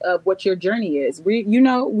the truth of what your journey is.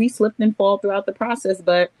 We slipped and fall throughout the process,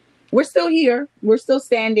 but we're still here. We're still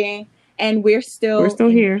standing, and we're still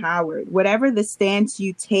empowered. Here. Whatever the stance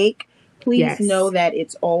you take, please know that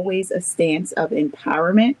it's always a stance of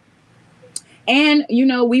empowerment. And,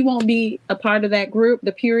 we won't be a part of that group,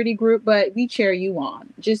 the purity group, but we cheer you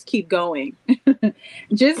on. Just keep going.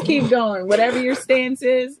 Just keep going. Whatever your stance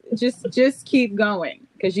is, just keep going.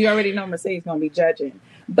 Because you already know Mercedes going to be judging.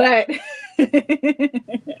 But...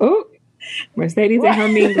 oh, Mercedes and her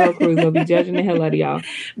Mean Girl crew will be judging the hell out of y'all.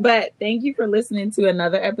 But thank you for listening to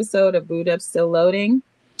another episode of Boot Up Still Loading.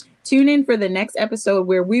 Tune in for the next episode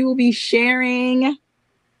where we will be sharing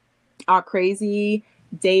our crazy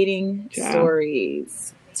dating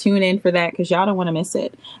stories. Tune in for that because y'all don't want to miss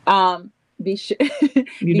it. Be sure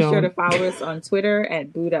to follow us on Twitter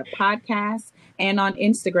at Boot Up Podcast and on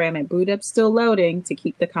Instagram at Boot Up Still Loading to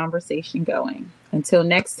keep the conversation going. Until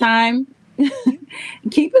next time,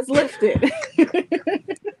 keep us lifted.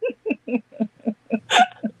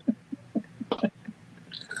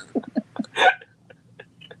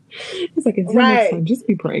 It's like until next time, just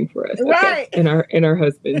be praying for us, okay? And our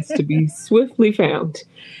husbands to be swiftly found,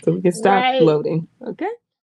 so we can stop loading. Okay.